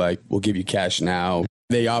who will give you cash now.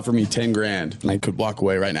 They offered me $10,000 and I could walk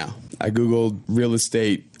away right now. I Googled real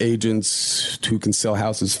estate agents who can sell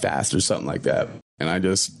houses fast or something like that, and I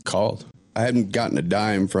just called. I hadn't gotten a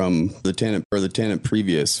dime from the tenant or the tenant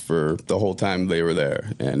previous for the whole time they were there,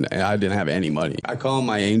 and I didn't have any money. I call them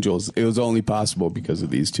my angels. It was only possible because of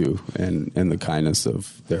these two and the kindness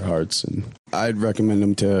of their hearts. And I'd recommend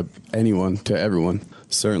them to anyone, to everyone,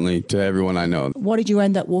 certainly to everyone I know. What did you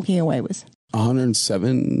end up walking away with?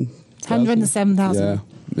 $107,000.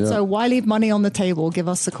 Yeah. So why leave money on the table? Give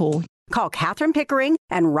us a call. Call Catherine Pickering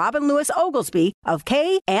and Robin Lewis Oglesby of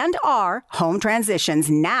K&R Home Transitions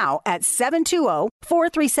now at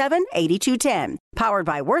 720-437-8210. Powered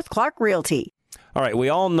by Worth Clark Realty. All right, we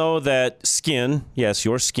all know that skin, yes,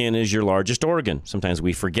 your skin is your largest organ. Sometimes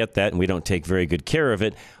we forget that and we don't take very good care of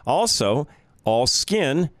it. Also, all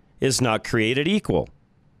skin is not created equal.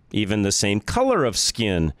 Even the same color of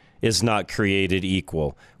skin is not created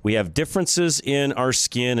equal. We have differences in our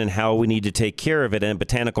skin and how we need to take care of it. And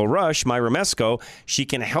Botanical Rush, Myra Mesko, she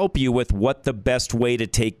can help you with what the best way to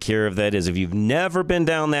take care of that is. If you've never been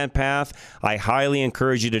down that path, I highly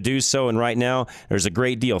encourage you to do so. And right now, there's a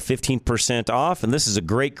great deal, 15% off. And this is a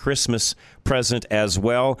great Christmas present as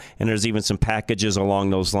well. And there's even some packages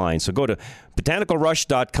along those lines. So go to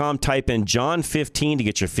botanicalrush.com, type in John15 to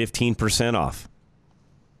get your 15% off.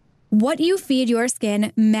 What you feed your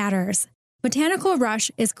skin matters. Botanical Rush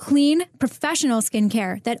is clean, professional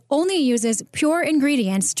skincare that only uses pure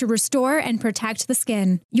ingredients to restore and protect the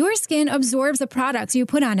skin. Your skin absorbs the products you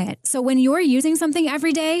put on it, so when you're using something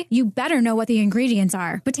every day, you better know what the ingredients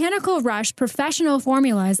are. Botanical Rush professional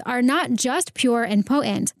formulas are not just pure and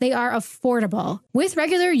potent, they are affordable. With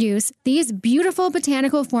regular use, these beautiful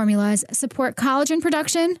botanical formulas support collagen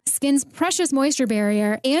production, skin's precious moisture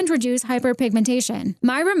barrier, and reduce hyperpigmentation.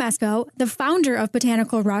 Myra Mesko, the founder of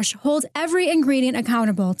Botanical Rush, holds every ingredient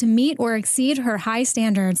accountable to meet or exceed her high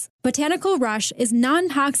standards. Botanical Rush is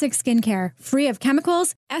non-toxic skincare, free of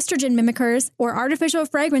chemicals, estrogen mimickers, or artificial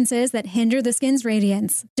fragrances that hinder the skin's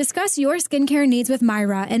radiance. Discuss your skincare needs with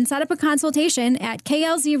Myra and set up a consultation at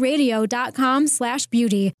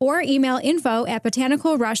klzradio.com/beauty or email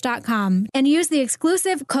info@botanicalrush.com and use the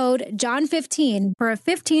exclusive code JOHN15 for a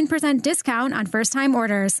 15% discount on first-time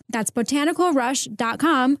orders. That's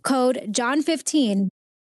botanicalrush.com, code JOHN15.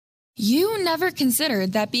 You never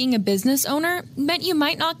considered that being a business owner meant you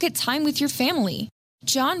might not get time with your family.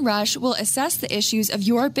 John Rush will assess the issues of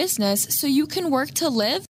your business so you can work to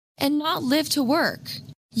live and not live to work.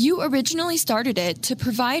 You originally started it to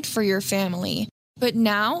provide for your family, but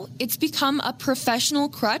now it's become a professional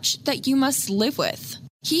crutch that you must live with.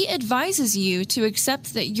 He advises you to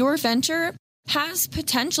accept that your venture has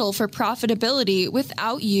potential for profitability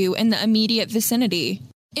without you in the immediate vicinity.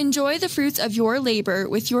 Enjoy the fruits of your labor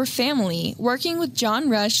with your family, working with John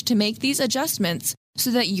Rush to make these adjustments so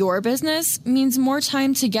that your business means more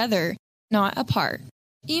time together, not apart.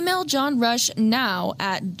 Email John Rush now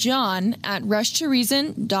at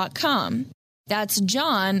john@rushtoreason.com. That's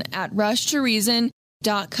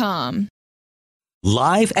john@rushtoreason.com.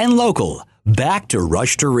 Live and local. Back to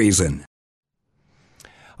Rush to Reason.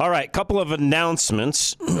 All right, couple of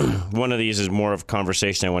announcements. One of these is more of a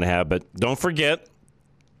conversation I want to have, but don't forget,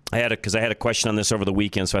 I had a question on this over the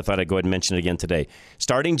weekend, so I thought I'd go ahead and mention it again today.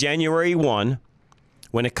 Starting January 1,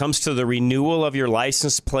 when it comes to the renewal of your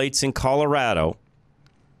license plates in Colorado,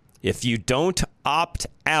 if you don't opt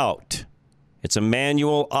out, it's a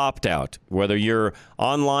manual opt-out. Whether you're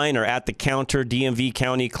online or at the counter, DMV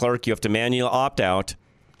county clerk, you have to manually opt out.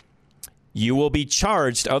 You will be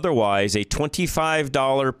charged otherwise a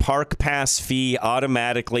 $25 park pass fee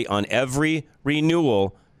automatically on every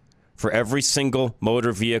renewal for every single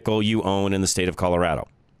motor vehicle you own in the state of Colorado.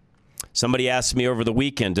 Somebody asked me over the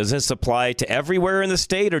weekend, does this apply to everywhere in the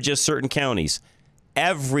state or just certain counties?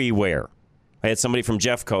 Everywhere. I had somebody from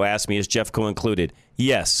Jeffco ask me, is Jeffco included?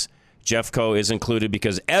 Yes, Jeffco is included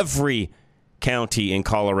because every county in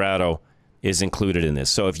Colorado is included in this.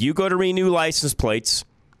 So if you go to renew license plates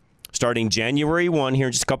starting January 1 here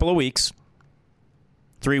in just a couple of weeks,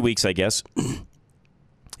 3 weeks, I guess,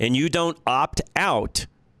 and you don't opt out,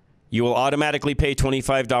 you will automatically pay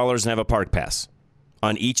 $25 and have a park pass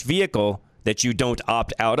on each vehicle that you don't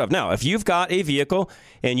opt out of. Now, if you've got a vehicle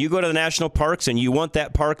and you go to the national parks and you want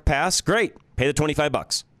that park pass, great. Pay the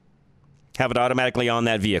 $25. Have it automatically on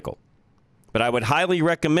that vehicle. But I would highly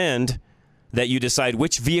recommend that you decide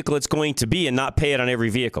which vehicle it's going to be and not pay it on every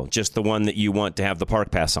vehicle, just the one that you want to have the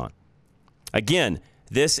park pass on. Again,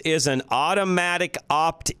 this is an automatic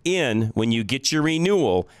opt-in when you get your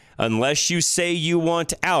renewal. Unless you say you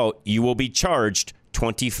want out, you will be charged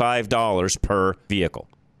 $25 per vehicle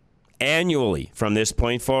annually from this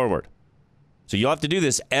point forward. So you'll have to do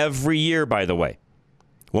this every year, by the way.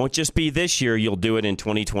 Won't just be this year. You'll do it in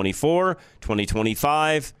 2024,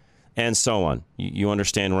 2025, and so on. You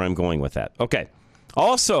understand where I'm going with that. Okay.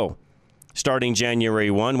 Also, starting January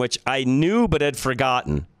 1, which I knew but had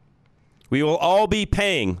forgotten, we will all be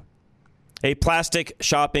paying a plastic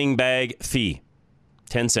shopping bag fee,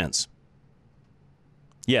 10 cents.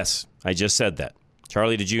 Yes, I just said that.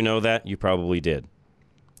 Charlie, did you know that? You probably did.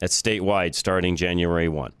 That's statewide starting January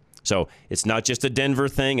 1. So it's not just a Denver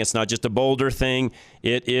thing. It's not just a Boulder thing.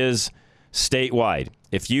 It is statewide.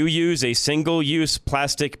 If you use a single-use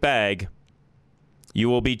plastic bag, you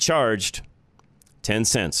will be charged 10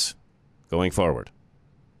 cents going forward.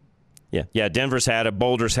 Yeah, Denver's had it.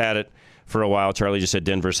 Boulder's had it for a while. Charlie just said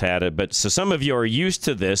Denver's had it. But so some of you are used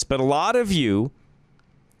to this, but a lot of you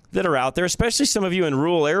that are out there, especially some of you in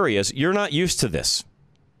rural areas, you're not used to this.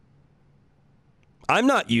 I'm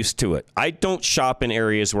not used to it. I don't shop in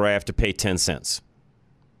areas where I have to pay 10 cents.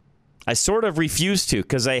 I sort of refuse to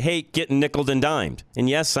because I hate getting nickeled and dimed. And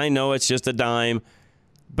yes, I know it's just a dime,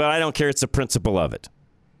 but I don't care. It's the principle of it.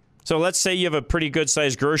 So let's say you have a pretty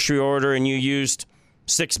good-sized grocery order and you used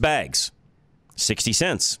 6 bags, 60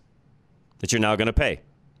 cents that you're now going to pay.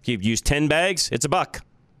 If you've used 10 bags, it's $1.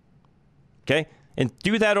 Okay? And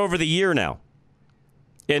do that over the year now.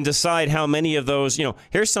 And decide how many of those,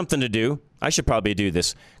 here's something to do. I should probably do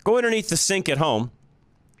this. Go underneath the sink at home,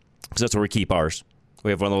 because that's where we keep ours. We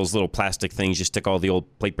have one of those little plastic things. You stick all the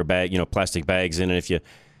old paper bag, plastic bags in. And if you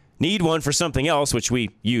need one for something else, which we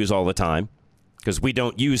use all the time, because we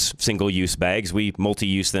don't use single-use bags. We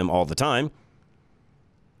multi-use them all the time.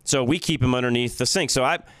 So we keep them underneath the sink. So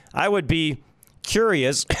I would be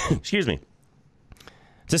curious, excuse me,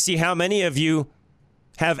 to see how many of you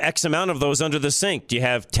have X amount of those under the sink. Do you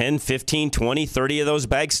have 10, 15, 20, 30 of those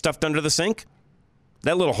bags stuffed under the sink?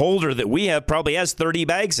 That little holder that we have probably has 30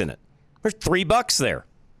 bags in it. There's $3 there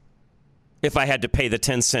if I had to pay the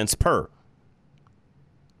 10 cents per.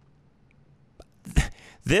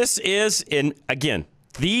 This is, again,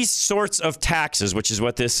 these sorts of taxes, which is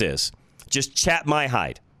what this is, just chat my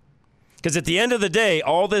hide. Because at the end of the day,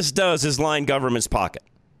 all this does is line government's pocket.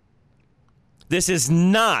 This is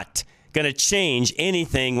not going to change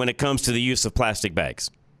anything when it comes to the use of plastic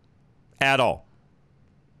bags at all.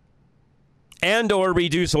 And or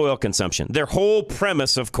reduce oil consumption. Their whole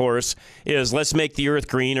premise, of course, is let's make the earth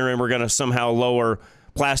greener and we're going to somehow lower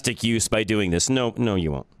plastic use by doing this. No,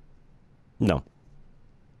 you won't. No.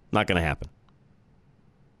 Not going to happen.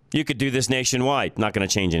 You could do this nationwide. Not going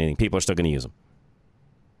to change anything. People are still going to use them.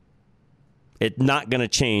 It's not going to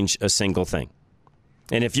change a single thing.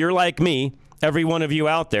 And if you're like me, every one of you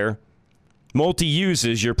out there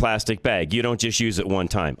multi-uses your plastic bag. You don't just use it one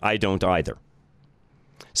time. I don't either.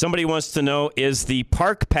 Somebody wants to know, is the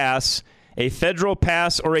park pass a federal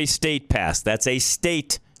pass or a state pass? That's a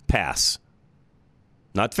state pass.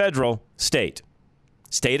 Not federal, state.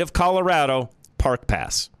 State of Colorado, park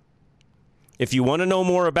pass. If you want to know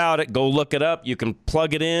more about it, go look it up. You can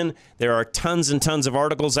plug it in. There are tons and tons of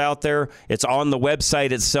articles out there. It's on the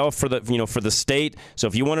website itself for the state. So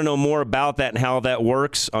if you want to know more about that and how that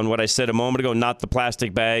works on what I said a moment ago, not the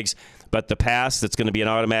plastic bags, but the pass that's going to be an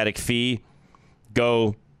automatic fee,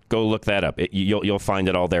 go look that up. You'll find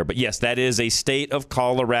it all there. But yes, that is a state of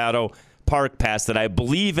Colorado park pass that I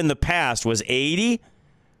believe in the past was $80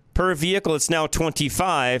 per vehicle. It's now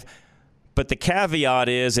 $25. But the caveat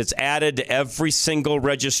is it's added to every single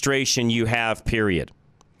registration you have, period.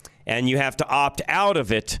 And you have to opt out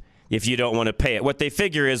of it if you don't want to pay it. What they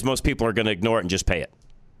figure is most people are going to ignore it and just pay it.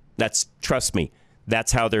 Trust me,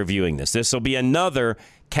 that's how they're viewing this. This will be another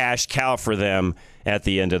cash cow for them at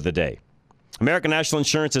the end of the day. American National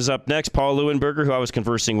Insurance is up next. Paul Leuenberger, who I was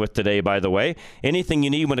conversing with today, by the way. Anything you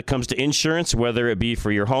need when it comes to insurance, whether it be for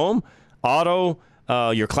your home, auto,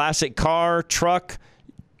 your classic car, truck,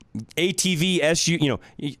 ATV, SU,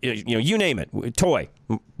 you name it, toy,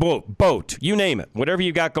 boat, you name it, whatever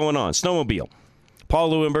you got going on, snowmobile.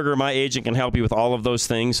 Paul Leuenberger, my agent, can help you with all of those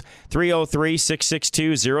things.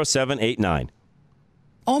 303-662-0789.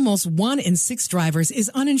 Almost 1 in 6 drivers is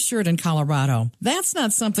uninsured in Colorado. That's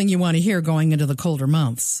not something you want to hear going into the colder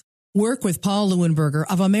months. Work with Paul Leuenberger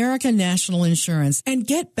of American National Insurance and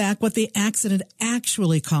get back what the accident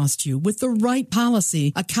actually cost you with the right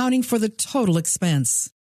policy, accounting for the total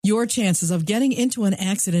expense. Your chances of getting into an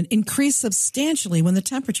accident increase substantially when the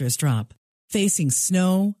temperatures drop. Facing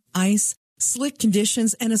snow, ice, slick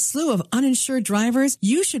conditions, and a slew of uninsured drivers,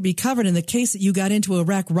 you should be covered in the case that you got into a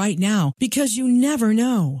wreck right now, because you never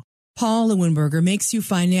know. Paul Leuenberger makes you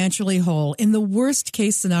financially whole in the worst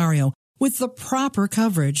case scenario with the proper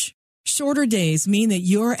coverage. Shorter days mean that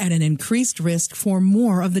you're at an increased risk for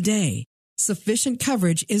more of the day. Sufficient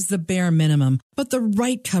coverage is the bare minimum, but the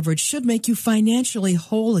right coverage should make you financially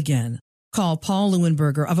whole again. Call Paul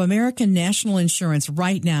Leuenberger of American National Insurance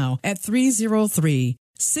right now at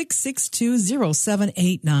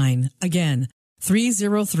 303-662-0789. Again,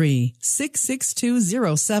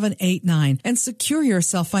 303-662-0789 and secure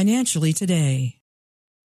yourself financially today.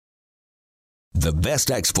 The best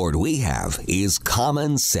export we have is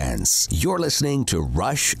common sense. You're listening to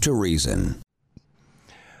Rush to Reason.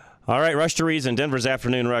 All right, Rush to Reason, Denver's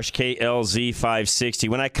Afternoon Rush, KLZ 560.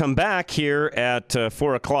 When I come back here at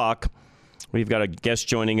 4 o'clock, we've got a guest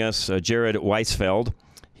joining us, Jared Weisfeld.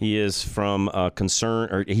 He is from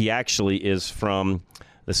he actually is from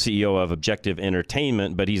the CEO of Objective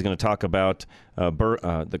Entertainment, but he's going to talk about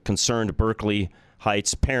the concerned Berkeley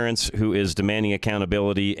Heights parents who is demanding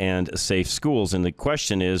accountability and safe schools. And the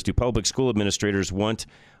question is, do public school administrators want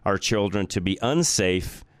our children to be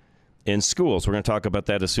unsafe in schools? We're going to talk about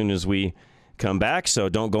that as soon as we come back, so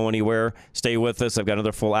don't go anywhere. Stay with us. I've got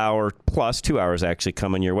another full hour, plus 2 hours actually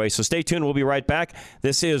coming your way. So stay tuned. We'll be right back.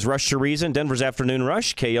 This is Rush to Reason, Denver's Afternoon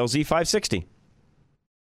Rush, KLZ 560.